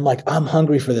 And I'm like, I'm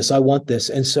hungry for this. I want this.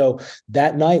 And so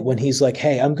that night when he's like,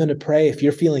 hey, I'm going to pray. If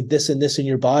you're feeling this and this in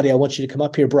your body, I want you to come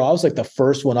up here, bro. I was like the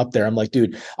first one up there. I'm like,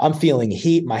 dude, I'm feeling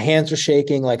heat. My hands are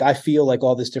shaking. Like, I feel like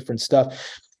all this different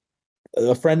stuff.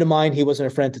 A friend of mine, he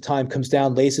wasn't a friend at the time, comes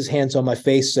down, lays his hands on my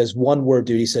face, says one word,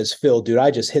 dude. He says, Phil, dude,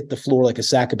 I just hit the floor like a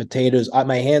sack of potatoes.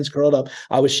 My hands curled up.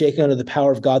 I was shaking under the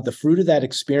power of God. The fruit of that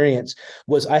experience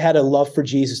was I had a love for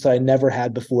Jesus that I never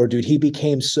had before, dude. He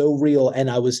became so real,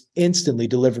 and I was instantly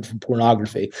delivered from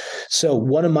pornography. So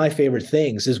one of my favorite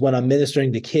things is when I'm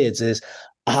ministering to kids is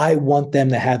I want them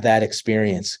to have that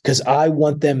experience, because I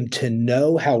want them to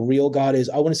know how real God is.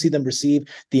 I want to see them receive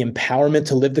the empowerment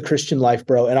to live the Christian life,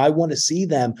 bro. And I want to see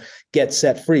them get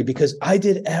set free, because I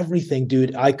did everything,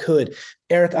 dude, I could.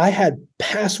 Eric, I had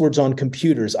passwords on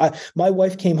computers. My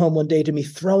wife came home one day to me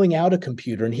throwing out a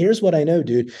computer. And here's what I know,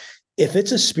 dude. If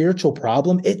it's a spiritual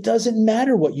problem, it doesn't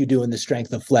matter what you do in the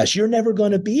strength of flesh. You're never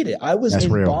going to beat it. I was that's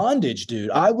in real. bondage,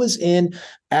 dude. I was in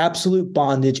absolute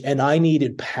bondage, and I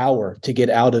needed power to get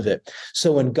out of it.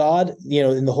 So when God,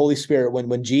 in the Holy Spirit,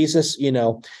 when Jesus,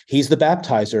 he's the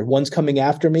baptizer. One's coming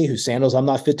after me whose sandals I'm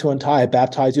not fit to untie. I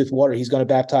baptize you with water. He's going to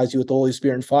baptize you with the Holy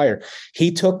Spirit and fire. He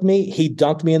took me, he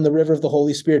dunked me in the river of the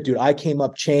Holy Spirit, dude. I came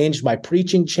up changed. My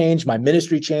preaching changed. My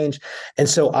ministry changed. And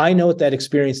so I know what that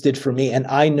experience did for me. And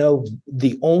I know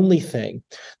the only thing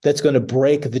that's going to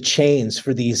break the chains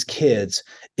for these kids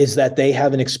is that they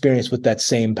have an experience with that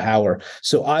same power.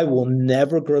 So I will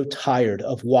never grow tired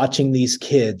of watching these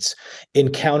kids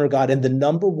encounter God. And the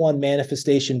number one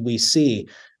manifestation we see,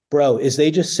 bro, is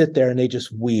they just sit there and they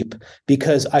just weep,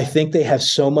 because I think they have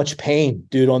so much pain,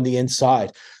 dude, on the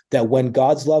inside. that when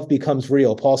God's love becomes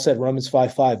real, Paul said, Romans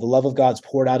 5:5, the love of God's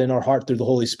poured out in our heart through the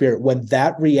Holy Spirit. When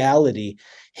that reality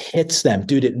hits them,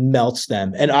 dude, it melts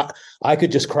them. And I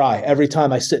could just cry every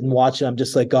time I sit and watch it. I'm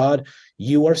just like, God,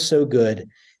 you are so good.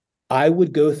 I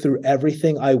would go through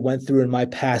everything I went through in my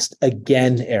past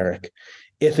again, Eric,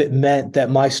 if it meant that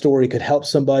my story could help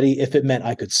somebody, if it meant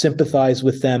I could sympathize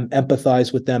with them,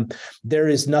 empathize with them. There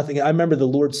is nothing. I remember the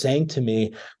Lord saying to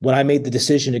me when I made the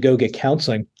decision to go get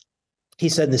counseling, he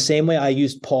said, in the same way I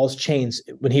used Paul's chains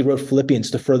when he wrote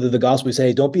Philippians to further the gospel, he said,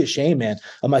 hey, don't be ashamed, man,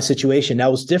 of my situation. Now,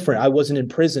 it was different. I wasn't in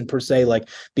prison per se, like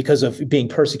because of being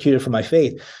persecuted for my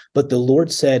faith. But the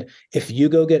Lord said, if you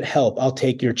go get help, I'll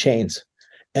take your chains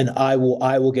and I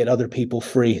will get other people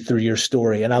free through your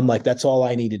story. And I'm like, that's all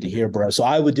I needed to hear, bro. So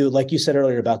I would do it, like you said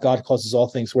earlier about God causes all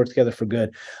things to work together for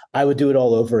good. I would do it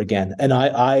all over again. And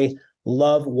I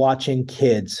love watching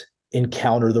kids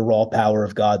encounter the raw power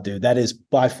of God, dude. That is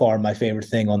by far my favorite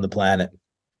thing on the planet.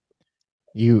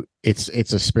 It's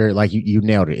a spirit, like you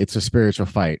nailed it. It's a spiritual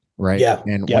fight, right? Yeah.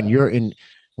 And yeah.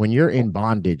 when you're in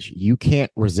bondage, you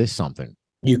can't resist something.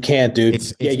 You can't, dude.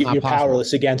 You're possible.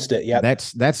 powerless against it. Yeah.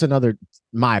 That's another,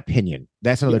 my opinion.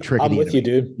 That's another trick. I'm with you,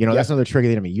 dude. That's another trick of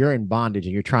the enemy. You're in bondage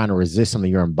and you're trying to resist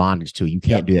something you're in bondage to. You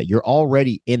can't do that. You're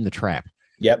already in the trap.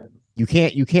 Yep. You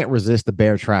can't resist the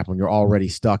bear trap when you're already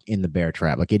stuck in the bear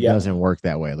trap. Like it doesn't work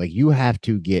that way. Like you have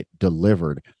to get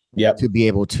delivered to be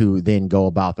able to then go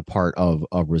about the part of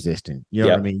resisting. You know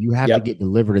what I mean? You have to get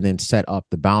delivered and then set up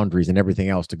the boundaries and everything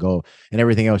else to go, and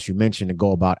everything else you mentioned to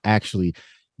go about actually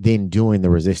then doing the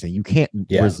resisting. You can't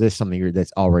resist something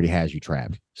that's already has you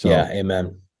trapped. So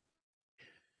amen.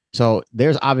 So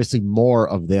there's obviously more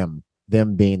of them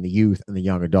being the youth and the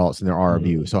young adults than there are of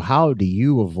you. So how do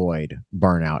you avoid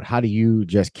burnout? How do you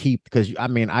just keep, because I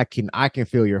mean, I can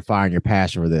feel your fire and your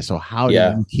passion for this. So how do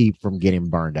you keep from getting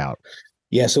burned out?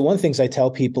 Yeah. So one of the things I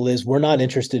tell people is we're not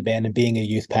interested, man, in being a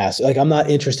youth pastor. Like I'm not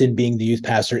interested in being the youth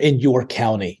pastor in your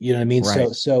county. You know what I mean? Right.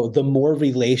 So the more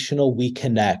relational we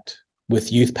connect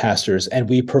with youth pastors and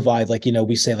we provide, like,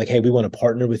 we say like, hey, we want to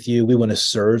partner with you. We want to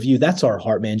serve you. That's our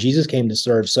heart, man. Jesus came to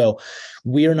serve. So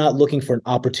we are not looking for an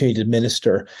opportunity to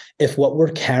minister. If what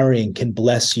we're carrying can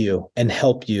bless you and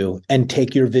help you and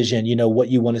take your vision, what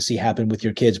you want to see happen with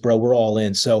your kids, bro, we're all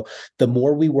in. So the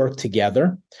more we work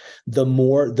together, the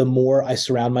more I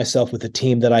surround myself with a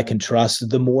team that I can trust,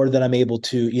 the more that I'm able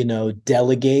to,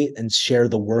 delegate and share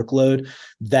the workload,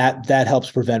 that helps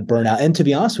prevent burnout. And to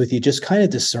be honest with you, just kind of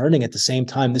discerning at the same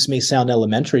time, this may sound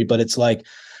elementary, but it's like,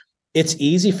 it's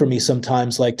easy for me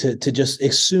sometimes like to just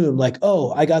assume like,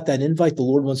 oh, I got that invite. The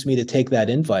Lord wants me to take that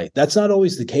invite. That's not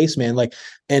always the case, man. Like,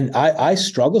 and I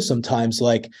struggle sometimes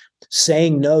like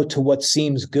saying no to what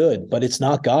seems good, but it's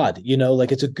not God,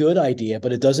 like it's a good idea,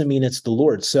 but it doesn't mean it's the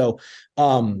Lord. So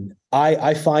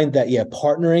I find that,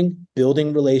 partnering,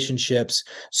 building relationships,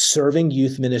 serving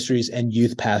youth ministries and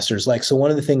youth pastors. Like, so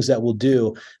one of the things that we'll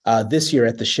do this year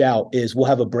at the Shout is we'll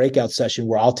have a breakout session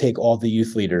where I'll take all the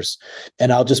youth leaders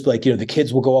and I'll just be like, the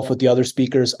kids will go off with the other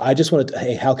speakers. I just want to,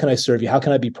 hey, how can I serve you? How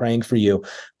can I be praying for you?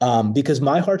 Because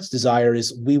my heart's desire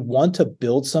is we want to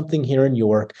build something here in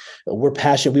York. We're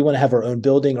passionate. We want to have our own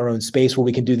building, our own space where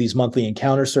we can do these monthly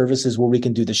encounter services, where we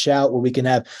can do the Shout, where we can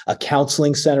have a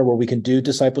counseling center, where we can do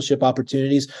discipleship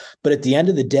opportunities. But at the end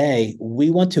of the day,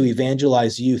 we want to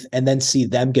evangelize youth and then see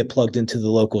them get plugged into the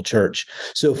local church.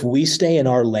 So if we stay in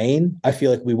our lane, I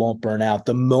feel like we won't burn out.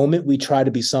 The moment we try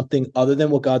to be something other than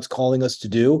what God's calling us to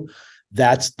do,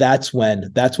 that's when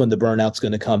the burnout's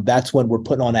going to come. That's when we're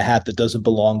putting on a hat that doesn't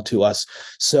belong to us.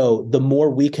 So the more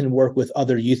we can work with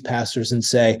other youth pastors and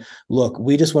say, look,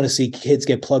 we just want to see kids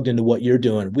get plugged into what you're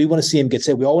doing. We want to see them get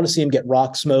saved. We all want to see them get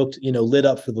rock smoked, lit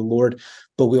up for the Lord,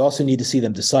 but we also need to see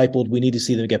them discipled. We need to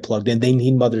see them get plugged in. They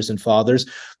need mothers and fathers,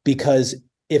 because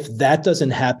if that doesn't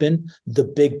happen, the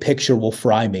big picture will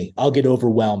fry me. I'll get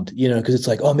overwhelmed, because it's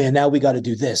like, oh man, now we got to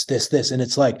do this. And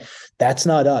it's like, that's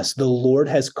not us. The Lord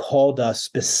has called us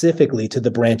specifically to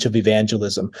the branch of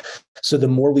evangelism. So the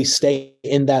more we stay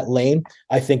in that lane,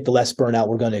 I think the less burnout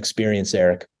we're going to experience,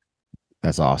 Eric.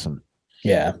 That's awesome.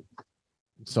 Yeah.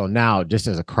 So now, just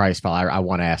as a Christ follower, I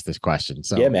want to ask this question.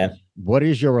 So, yeah, man, what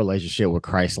is your relationship with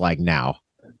Christ like now?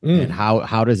 And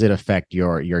how does it affect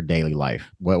your daily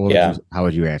life? How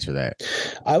would you answer that?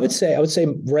 I would say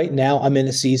right now I'm in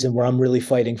a season where I'm really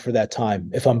fighting for that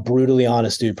time. If I'm brutally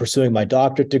honest, dude, pursuing my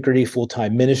doctorate degree,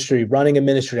 full-time ministry, running a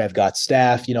ministry, I've got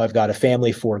staff, I've got a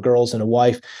family, 4 girls and a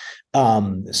wife.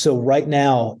 So right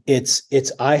now it's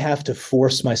I have to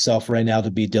force myself right now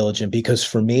to be diligent, because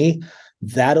for me,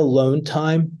 that alone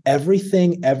time, every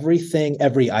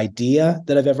idea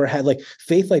that I've ever had, like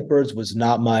Faith Like Birds was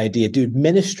not my idea, dude.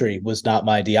 Ministry was not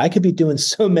my idea. I could be doing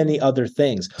so many other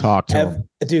things. Talk to him.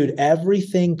 Dude,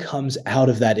 everything comes out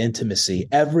of that intimacy,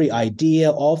 every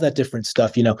idea, all that different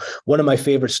stuff. You know, one of my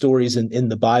favorite stories in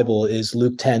the Bible is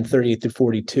Luke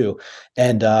 10:38-42.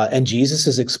 And Jesus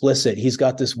is explicit. He's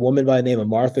got this woman by the name of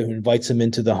Martha who invites him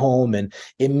into the home, and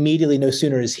immediately, no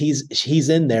sooner as he's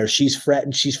in there, she's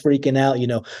fretting, she's freaking out. You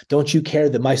know, don't you care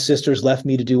that my sister's left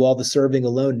me to do all the serving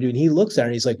alone? Dude, and he looks at her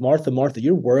and he's like, Martha, Martha,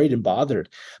 you're worried and bothered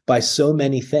by so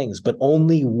many things, but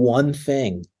only one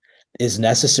thing is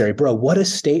necessary. Bro, what a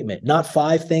statement. Not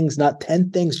 5 things, not 10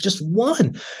 things, just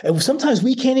one. And sometimes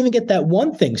we can't even get that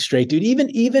one thing straight, dude.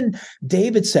 Even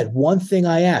David said, one thing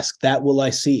I ask, that will I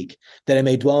seek, that I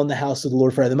may dwell in the house of the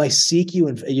Lord forever. That I might seek you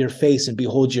in your face and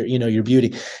behold your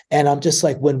beauty. And I'm just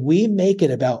like, when we make it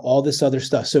about all this other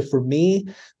stuff. So for me,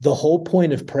 the whole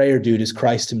point of prayer, dude, is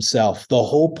Christ himself. The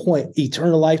whole point,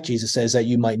 eternal life, Jesus says, that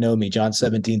you might know me, John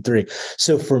 17:3.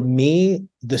 So for me,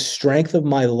 the strength of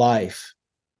my life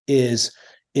is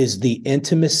the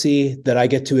intimacy that I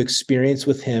get to experience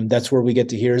with him. That's where we get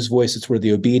to hear his voice. It's where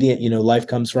the obedient, life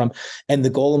comes from. And the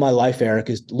goal of my life, Eric,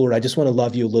 is, Lord, I just want to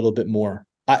love you a little bit more.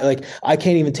 I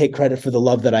can't even take credit for the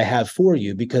love that I have for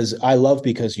you, because I love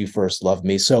because you first loved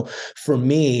me. So for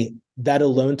me, that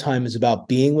alone time is about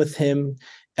being with him.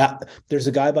 There's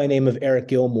a guy by the name of Eric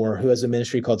Gilmore who has a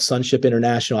ministry called Sonship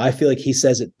International. I feel like he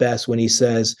says it best when he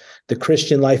says the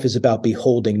Christian life is about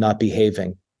beholding, not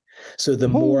behaving. So the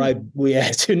more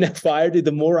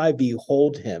the more I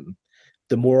behold him,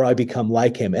 the more I become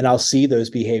like him. And I'll see those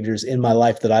behaviors in my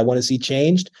life that I want to see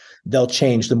changed. They'll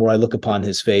change the more I look upon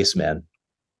his face, man.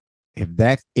 If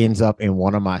that ends up in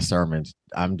one of my sermons,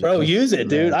 use it,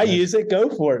 dude. I use it. Go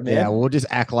for it, man. Yeah, we'll just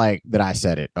act like that I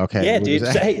said it. Okay. Yeah, dude.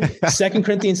 Hey, 2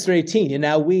 Corinthians 3:18. And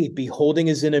now beholding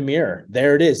is in a mirror.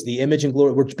 There it is. The image and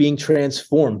glory. We're being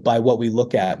transformed by what we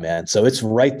look at, man. So it's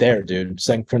right there, dude.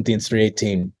 2 Corinthians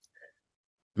 3:18.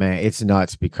 Man, it's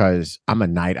nuts because I'm a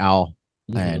night owl,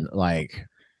 and like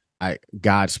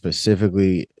God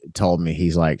specifically told me,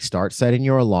 he's like, start setting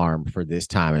your alarm for this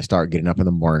time and start getting up in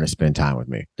the morning to spend time with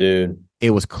me. Dude,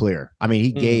 it was clear. I mean,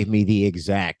 he gave me the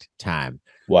exact time.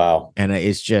 Wow. And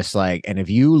it's just like, and if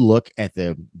you look at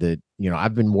the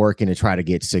I've been working to try to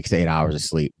get 6 to 8 hours of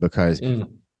sleep because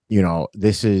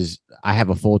I have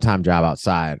a full-time job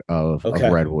outside of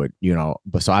Redwood,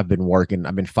 but so I've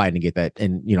been fighting to get that.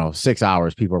 And, 6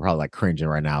 hours, people are probably like cringing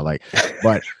right now. Like,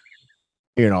 but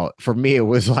for me, it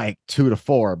was like 2 to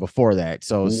 4 before that.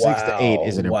 So 6 to 8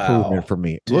 is an improvement for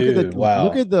me. Dude,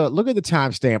 look at the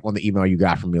timestamp on the email you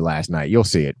got from me last night. You'll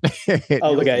see it.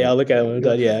 I'll look at it when I'm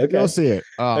done. Yeah. Okay. You'll see it.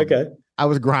 Okay. I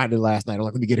was grinding last night. I'm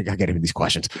like, I get into these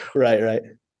questions. Right.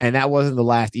 And that wasn't the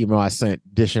last email I sent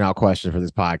dishing out questions for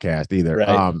this podcast either.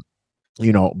 Right.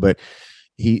 But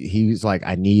he's like,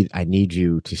 I need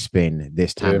you to spend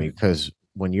this time because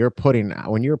when you're putting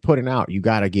out, you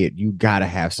gotta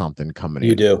have something coming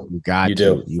in.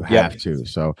 You have to.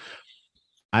 So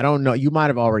I don't know. You might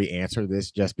have already answered this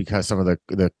just because some of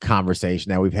the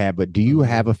conversation that we've had, but do you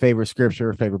have a favorite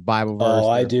scripture, favorite Bible verse? Oh,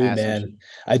 I do, man.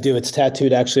 I do. It's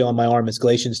tattooed actually on my arm. It's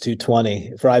Galatians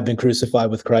 2:20. For I've been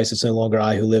crucified with Christ. It's no longer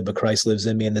I who live, but Christ lives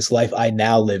in me. And this life I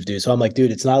now live, dude. So I'm like,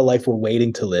 dude, it's not a life we're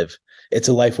waiting to live. It's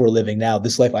a life we're living now.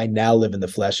 This life I now live in the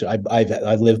flesh. I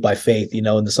live by faith, in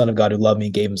the Son of God who loved me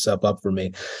and gave himself up for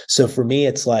me. So for me,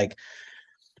 it's like,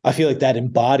 I feel like that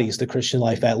embodies the Christian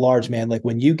life at large, man. Like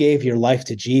when you gave your life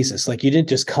to Jesus, like you didn't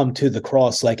just come to the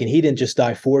cross, and he didn't just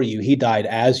die for you, he died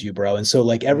as you, bro. And so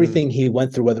like everything he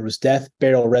went through, whether it was death,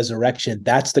 burial, resurrection,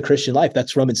 that's the Christian life.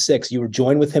 That's Romans 6. You were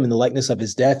joined with him in the likeness of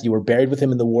his death. You were buried with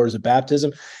him in the waters of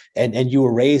baptism, and you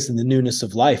were raised in the newness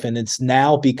of life. And it's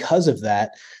now because of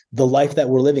that, the life that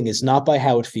we're living is not by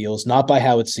how it feels, not by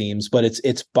how it seems, but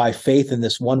it's by faith in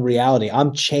this one reality.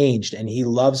 I'm changed and he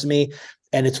loves me.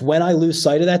 And it's when I lose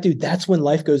sight of that, dude, that's when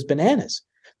life goes bananas.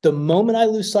 The moment I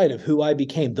lose sight of who I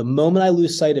became, the moment I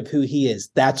lose sight of who he is,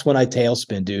 that's when I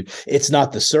tailspin, dude. It's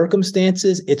not the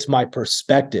circumstances, it's my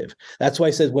perspective. That's why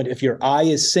I said, if your eye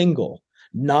is single,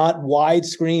 not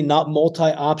widescreen, not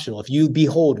multi-optional, if you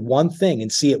behold one thing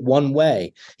and see it one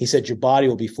way, he said, your body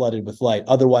will be flooded with light.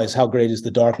 Otherwise, how great is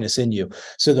the darkness in you?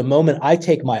 So the moment I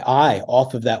take my eye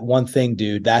off of that one thing,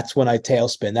 dude, that's when I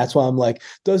tailspin. That's why I'm like,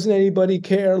 doesn't anybody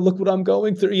care? Look what I'm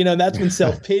going through. And that's when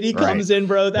self-pity comes in,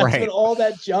 bro. That's when all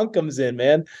that junk comes in,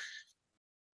 man.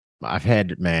 I've had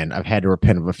to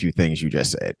repent of a few things you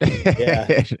just said.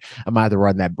 Yeah. I might have to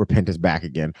run that repentance back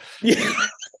again. Yeah.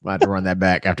 I might have to run that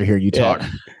back after hearing you talk.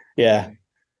 Yeah.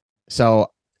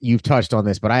 So you've touched on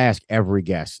this, but I ask every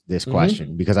guest this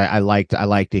question because I like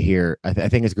to hear. I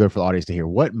think it's good for the audience to hear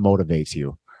what motivates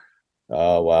you.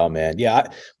 Oh, wow, man. Yeah.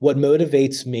 What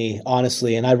motivates me,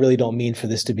 honestly, and I really don't mean for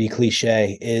this to be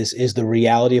cliche, is the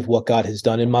reality of what God has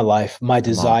done in my life, my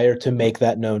desire to make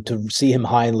that known, to see him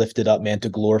high and lifted up, man, to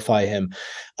glorify him,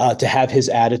 to have his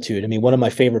attitude. I mean, one of my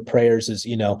favorite prayers is,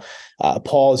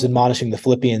 Paul is admonishing the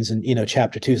Philippians in,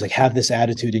 chapter 2 is like, have this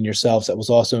attitude in yourselves that was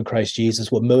also in Christ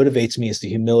Jesus. What motivates me is the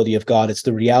humility of God. It's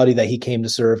the reality that he came to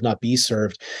serve, not be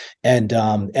served. And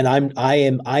I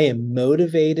am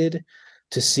motivated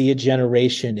to see a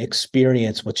generation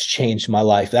experience what's changed my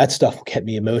life. That stuff will get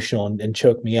me emotional and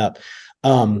choke me up.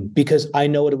 Because I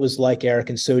know what it was like, Eric,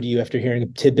 and so do you after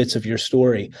hearing tidbits of your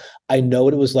story. I know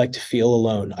what it was like to feel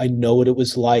alone. I know what it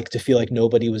was like to feel like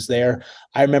nobody was there.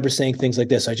 I remember saying things like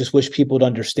this. I just wish people would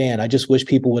understand. I just wish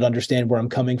people would understand where I'm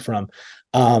coming from.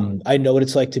 I know what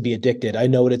it's like to be addicted. I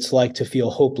know what it's like to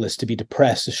feel hopeless, to be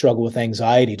depressed, to struggle with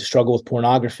anxiety, to struggle with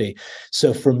pornography.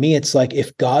 So for me, it's like,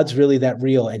 if God's really that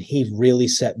real and he really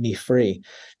set me free,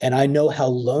 and I know how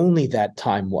lonely that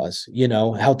time was,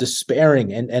 how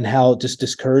despairing and how just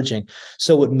discouraging.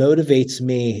 So what motivates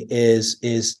me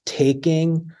is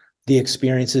taking the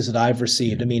experiences that I've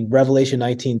received. I mean, Revelation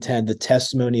 19:10, the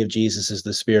testimony of Jesus is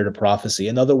the spirit of prophecy.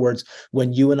 In other words,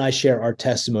 when you and I share our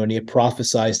testimony, it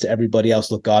prophesies to everybody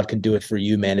else, look, God can do it for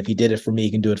you, man. If he did it for me,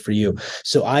 he can do it for you.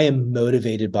 So I am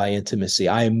motivated by intimacy.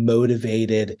 I am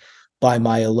motivated by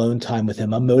my alone time with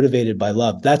him. I'm motivated by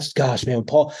love. That's, gosh, man,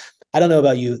 Paul, I don't know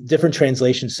about you. Different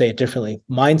translations say it differently.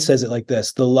 Mine says it like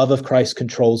this: the love of Christ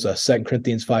controls us, 2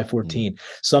 Corinthians 5:14.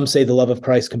 Some say the love of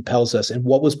Christ compels us. And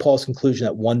what was Paul's conclusion?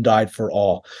 That one died for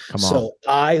all. So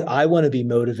I want to be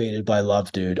motivated by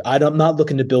love, dude. I'm not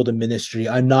looking to build a ministry.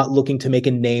 I'm not looking to make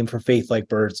a name for Faith Like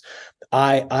Birds.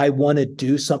 I want to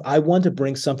do something. I want to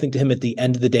bring something to him at the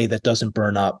end of the day that doesn't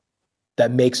burn up,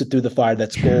 that makes it through the fire,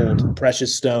 that's gold,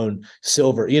 precious stone,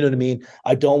 silver. You know what I mean?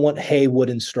 I don't want hay, wood,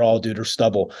 and straw, dude, or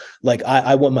stubble. Like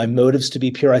I want my motives to be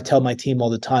pure. I tell my team all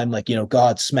the time, like,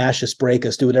 God, smash us, break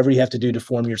us, do whatever you have to do to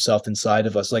form yourself inside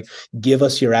of us. Like, give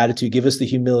us your attitude, give us the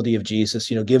humility of Jesus,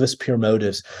 give us pure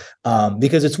motives.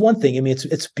 Because it's one thing. I mean,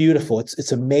 it's beautiful.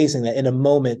 It's amazing that in a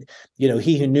moment,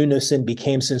 he who knew no sin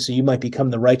became sin, so you might become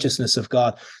the righteousness of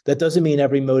God. That doesn't mean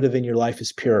every motive in your life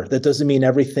is pure. That doesn't mean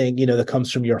everything, that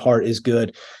comes from your heart is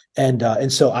good.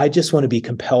 And so I just want to be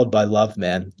compelled by love,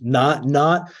 man. Not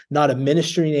a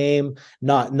ministry name,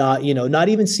 not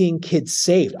even seeing kids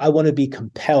saved. I want to be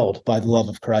compelled by the love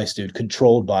of Christ, dude,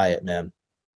 controlled by it, man.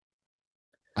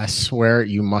 I swear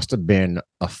you must have been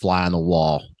a fly on the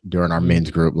wall during our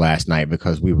men's group last night,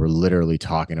 because we were literally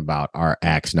talking about our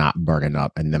acts not burning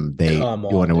up and them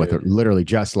doing it with it literally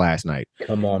just last night.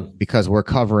 Come on. Because we're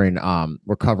covering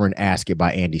Ask It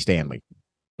by Andy Stanley.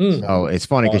 So it's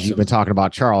funny because you've been talking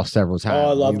about Charles several times.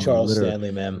 Oh, I love Charles Stanley,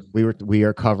 man. We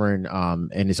are covering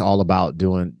and it's all about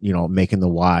doing, making the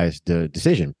wise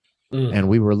decision. And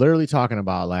we were literally talking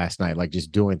about last night, like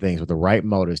just doing things with the right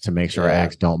motives to make sure our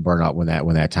acts don't burn up when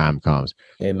that time comes.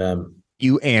 Amen.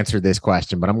 You answered this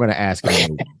question, but I'm going to ask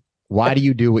you, why do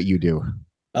you do what you do?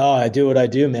 Oh, I do what I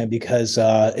do, man, because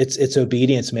it's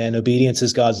obedience, man. Obedience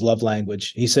is God's love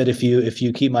language. He said, if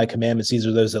you keep my commandments, these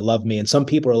are those that love me. And some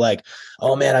people are like,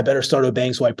 oh man, I better start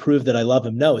obeying so I prove that I love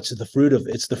him. No, it's the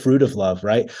fruit of love,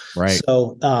 right? Right.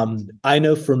 So I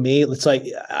know for me, it's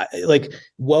like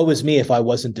woe is me if I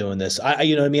wasn't doing this.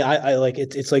 You know what I mean? I like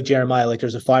it's like Jeremiah, like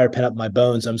there's a fire pent up in my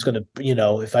bones. I'm just gonna,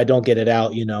 if I don't get it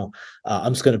out,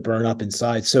 I'm just gonna burn up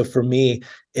inside. So for me,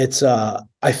 it's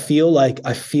I feel like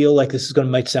this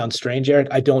might sound strange, Eric.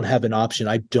 I don't have an option.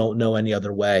 I don't know any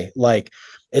other way. Like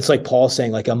it's like Paul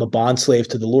saying, like, I'm a bond slave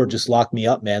to the Lord. Just lock me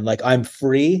up, man. Like I'm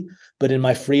free, but in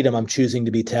my freedom, I'm choosing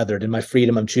to be tethered. In my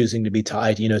freedom, I'm choosing to be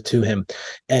tied, to him.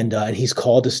 And he's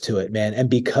called us to it, man. And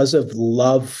because of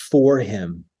love for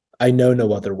him, I know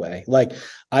no other way. Like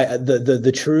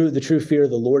the true fear of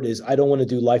the Lord is I don't want to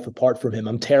do life apart from him.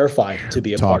 I'm terrified to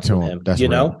be apart from him. That's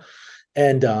right.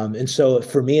 And so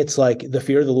for me, it's like the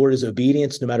fear of the Lord is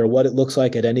obedience, no matter what it looks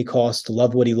like, at any cost, to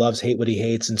love what he loves, hate what he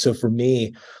hates. And so for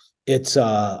me, it's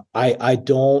I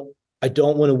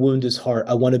don't want to wound his heart.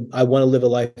 I want to live a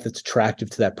life that's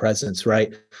attractive to that presence,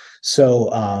 right? So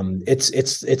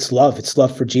it's love. It's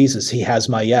love for Jesus. He has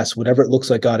my yes. Whatever it looks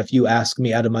like, God, if you ask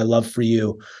me out of my love for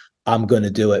you, I'm going to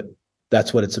do it.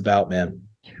 That's what it's about, man.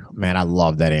 Man, I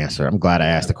love that answer. I'm glad I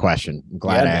asked the question. I'm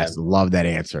glad I asked. Love that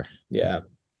answer. Yeah.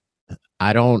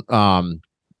 I don't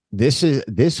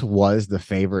this was the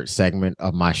favorite segment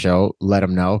of my show. Let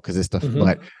them know, because it's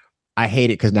but I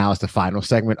hate it because now it's the final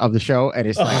segment of the show, and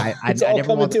it's like it's all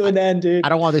coming to an end, dude. I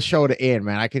don't want the show to end,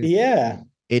 man.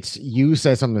 you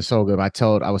said something so good.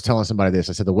 I was telling somebody this.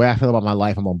 I said, the way I feel about my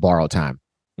life, I'm on borrowed time.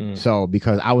 So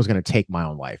because I was going to take my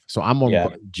own life. So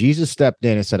Jesus stepped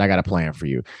in and said, I got a plan for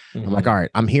you. I'm like, all right,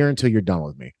 I'm here until you're done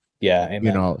with me. Yeah.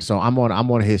 Amen. So I'm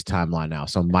on his timeline now.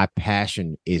 So my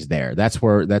passion is there. That's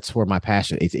where my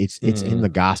passion it's in the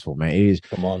gospel, man. It is.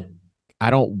 Come on.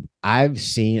 I've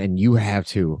seen, and you have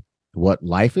too, what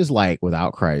life is like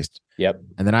without Christ. Yep.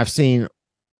 And then I've seen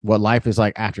what life is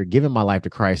like after giving my life to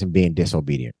Christ and being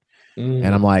disobedient. And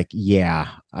I'm like, yeah,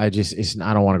 I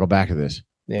don't want to go back to this.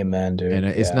 Amen, dude. And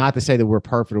it's not to say that we're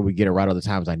perfect or we get it right all the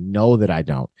times. I know that I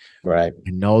don't. Right. I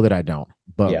know that I don't.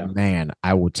 But man,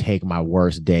 I will take my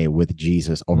worst day with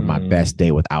Jesus over my best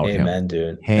day without him. Amen,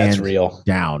 dude. Hands That's real.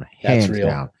 Down. That's Hands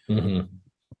real. down.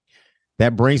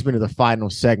 That brings me to the final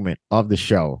segment of the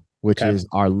show, which is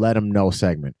our Let Them Know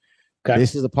segment.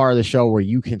 This is the part of the show where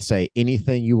you can say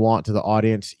anything you want to the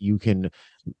audience. You can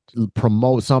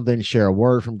promote something, share a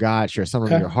word from God, share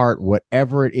something in your heart,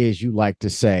 whatever it is you like to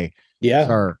say. Yeah.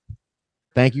 Sir,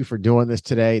 thank you for doing this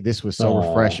today. This was so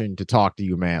refreshing to talk to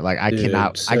you, man. Like I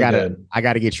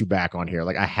gotta get you back on here.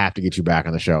 Like I have to get you back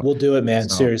on the show. We'll do it, man.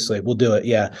 Seriously, we'll do it.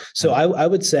 Yeah. So I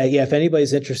would say, if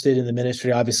anybody's interested in the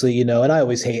ministry, obviously, and I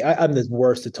always I'm the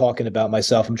worst at talking about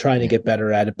myself. I'm trying to get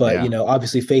better at it, but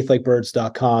obviously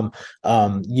faithlikeBirds.com.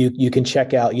 You can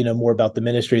check out, more about the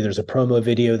ministry. There's a promo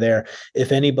video there.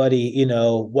 If anybody,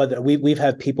 whether we've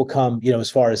had people come,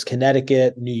 as far as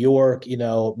Connecticut, New York,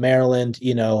 Maryland,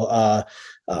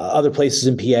 other places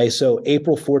in PA. So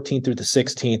April 14th through the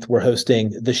 16th, we're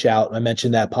hosting The Shout. I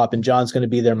mentioned that Poppin' John's going to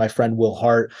be there. My friend Will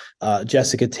Hart,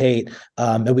 Jessica Tate.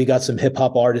 And we got some hip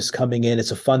hop artists coming in.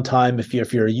 It's a fun time. If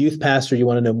you're a youth pastor, you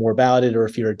want to know more about it, or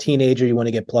if you're a teenager, you want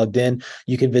to get plugged in,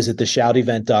 you can visit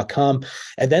theshoutevent.com.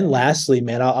 And then lastly,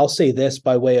 man, I'll say this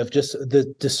by way of just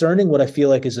the discerning what I feel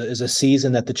like is a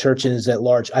season that the church is at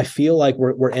large. I feel like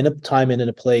we're in a time and in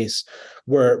a place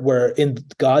where in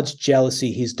God's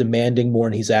jealousy, he's demanding more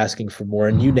and he's asking for more.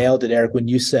 And you nailed it, Eric, when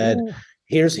you said,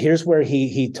 here's where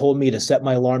he told me to set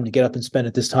my alarm to get up and spend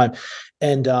at this time.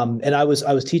 And I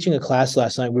was teaching a class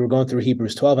last night. We were going through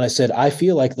Hebrews 12, and I said, I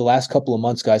feel like the last couple of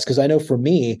months, guys, because I know for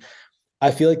me, I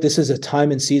feel like this is a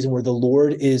time and season where the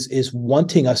Lord is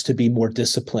wanting us to be more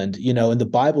disciplined, and the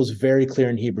Bible is very clear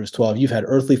in Hebrews 12. You've had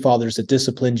earthly fathers that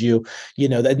disciplined you,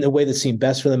 that in the way that seemed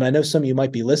best for them. And I know some of you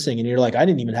might be listening and you're like, I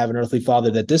didn't even have an earthly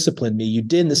father that disciplined me. You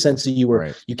did, in the sense that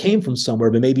you came from somewhere,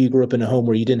 but maybe you grew up in a home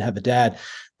where you didn't have a dad.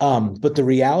 But the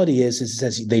reality is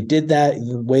they did that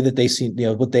the way that they seen,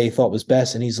 what they thought was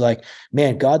best. And he's like,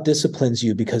 man, God disciplines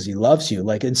you because he loves you.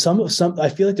 Like, and some, I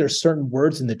feel like there's certain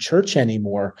words in the church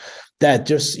anymore that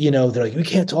just, they're like, we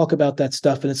can't talk about that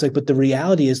stuff. And it's like, but the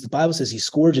reality is the Bible says he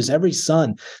scourges every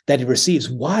son that he receives.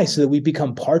 Why? So that we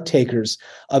become partakers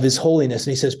of his holiness.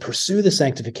 And he says, pursue the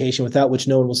sanctification without which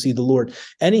no one will see the Lord.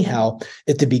 Anyhow,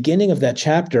 at the beginning of that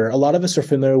chapter, a lot of us are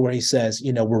familiar where he says,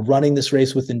 we're running this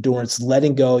race with endurance,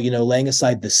 letting go, laying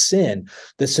aside the sin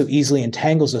that so easily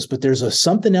entangles us. But there's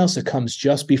something else that comes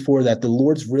just before that. The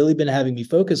Lord's really been having me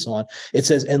focus on. It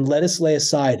says, and let us lay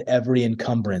aside every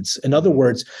encumbrance. In other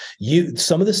words,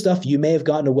 some of the stuff you may have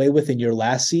gotten away with in your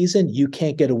last season, you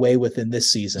can't get away with in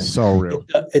this season. So real.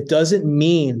 It doesn't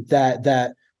mean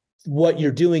that what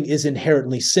you're doing is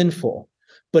inherently sinful.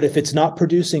 But if it's not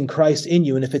producing Christ in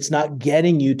you, and if it's not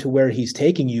getting you to where he's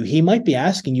taking you, he might be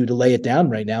asking you to lay it down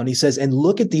right now. And he says, and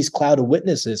look at these cloud of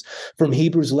witnesses from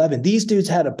Hebrews 11. These dudes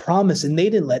had a promise and they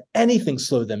didn't let anything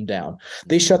slow them down.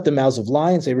 They shut the mouths of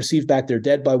lions. They received back their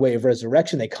dead by way of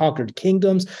resurrection. They conquered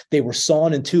kingdoms. They were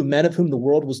sawn in two, men of whom the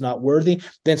world was not worthy.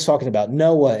 Then it's talking about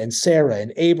Noah and Sarah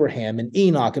and Abraham and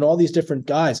Enoch and all these different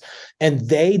guys. And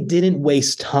they didn't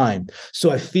waste time.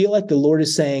 So I feel like the Lord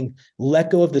is saying,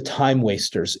 let go of the time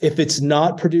wasters. If it's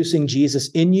not producing Jesus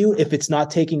in you, if it's not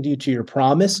taking you to your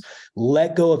promise,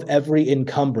 let go of every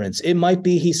encumbrance. It might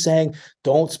be he's saying,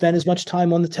 don't spend as much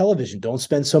time on the television. Don't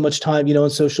spend so much time, on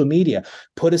social media.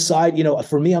 Put aside,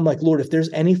 for me, I'm like, Lord, if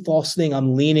there's any false thing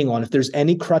I'm leaning on, if there's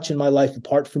any crutch in my life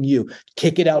apart from you,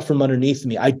 kick it out from underneath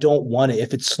me. I don't want it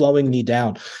if it's slowing me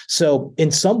down. So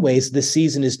in some ways, this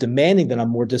season is demanding that I'm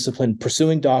more disciplined,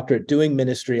 pursuing doctorate, doing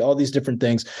ministry, all these different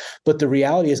things. But the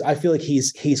reality is I feel like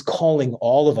he's calling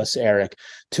all of us, Eric,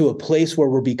 to a place where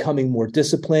we're becoming more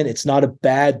disciplined. It's not a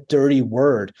bad, dirty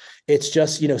word. It's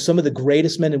just, some of the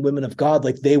greatest men and women of God,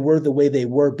 like they were the way they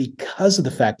were because of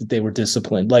the fact that they were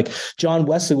disciplined. Like John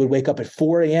Wesley would wake up at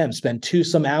 4 a.m., spend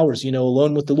some hours,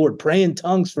 alone with the Lord, pray in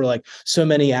tongues for like so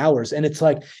many hours. And it's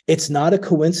like, it's not a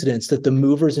coincidence that the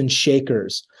movers and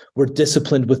shakers were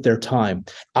disciplined with their time.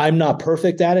 I'm not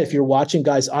perfect at it. If you're watching,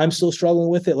 guys, I'm still struggling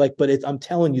with it. But I'm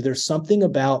telling you, there's something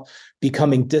about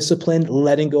becoming disciplined,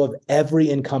 letting go of every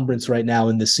encumbrance right now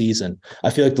in this season.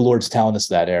 I feel like the Lord's telling us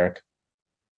that, Eric.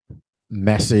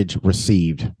 Message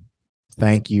received.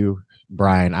 Thank you,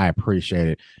 Brian. I appreciate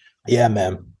it. Yeah,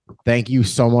 man. Thank you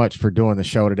so much for doing the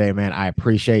show today, man. I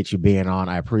appreciate you being on.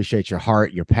 I appreciate your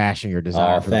heart, your passion, your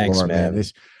desire for the Lord, man.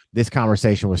 This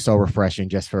conversation was so refreshing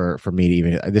just for me to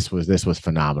even, this was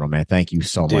phenomenal, man. Thank you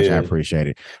so much. I appreciate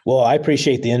it. Well, I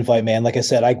appreciate the invite, man. Like I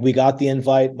said, we got the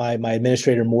invite. My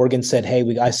administrator, Morgan, said,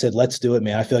 hey, I said, let's do it,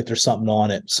 man. I feel like there's something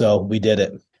on it. So we did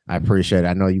it. I appreciate it.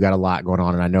 I know you got a lot going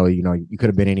on, and I know, you could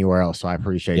have been anywhere else. So I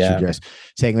appreciate you just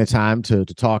taking the time to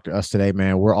talk to us today,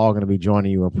 man. We're all going to be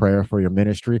joining you in prayer for your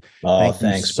ministry. Thanks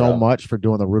you so much for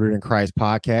doing the Rooted in Christ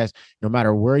podcast. No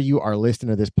matter where you are listening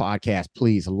to this podcast,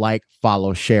 please like,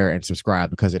 follow, share, and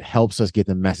subscribe, because it helps us get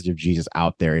the message of Jesus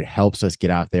out there. It helps us get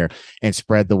out there and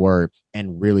spread the word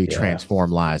and really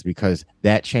transform lives, because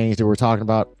that change that we're talking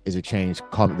about is a change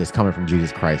that's coming from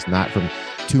Jesus Christ, not from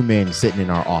two men sitting in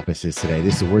our offices today.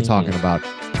 We're talking about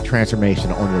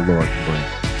transformation only the Lord can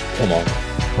bring. Come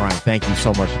on. Brian, thank you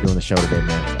so much for doing the show today,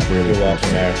 man. I really You're welcome,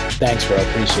 Eric. Thanks, bro.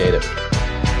 Appreciate it.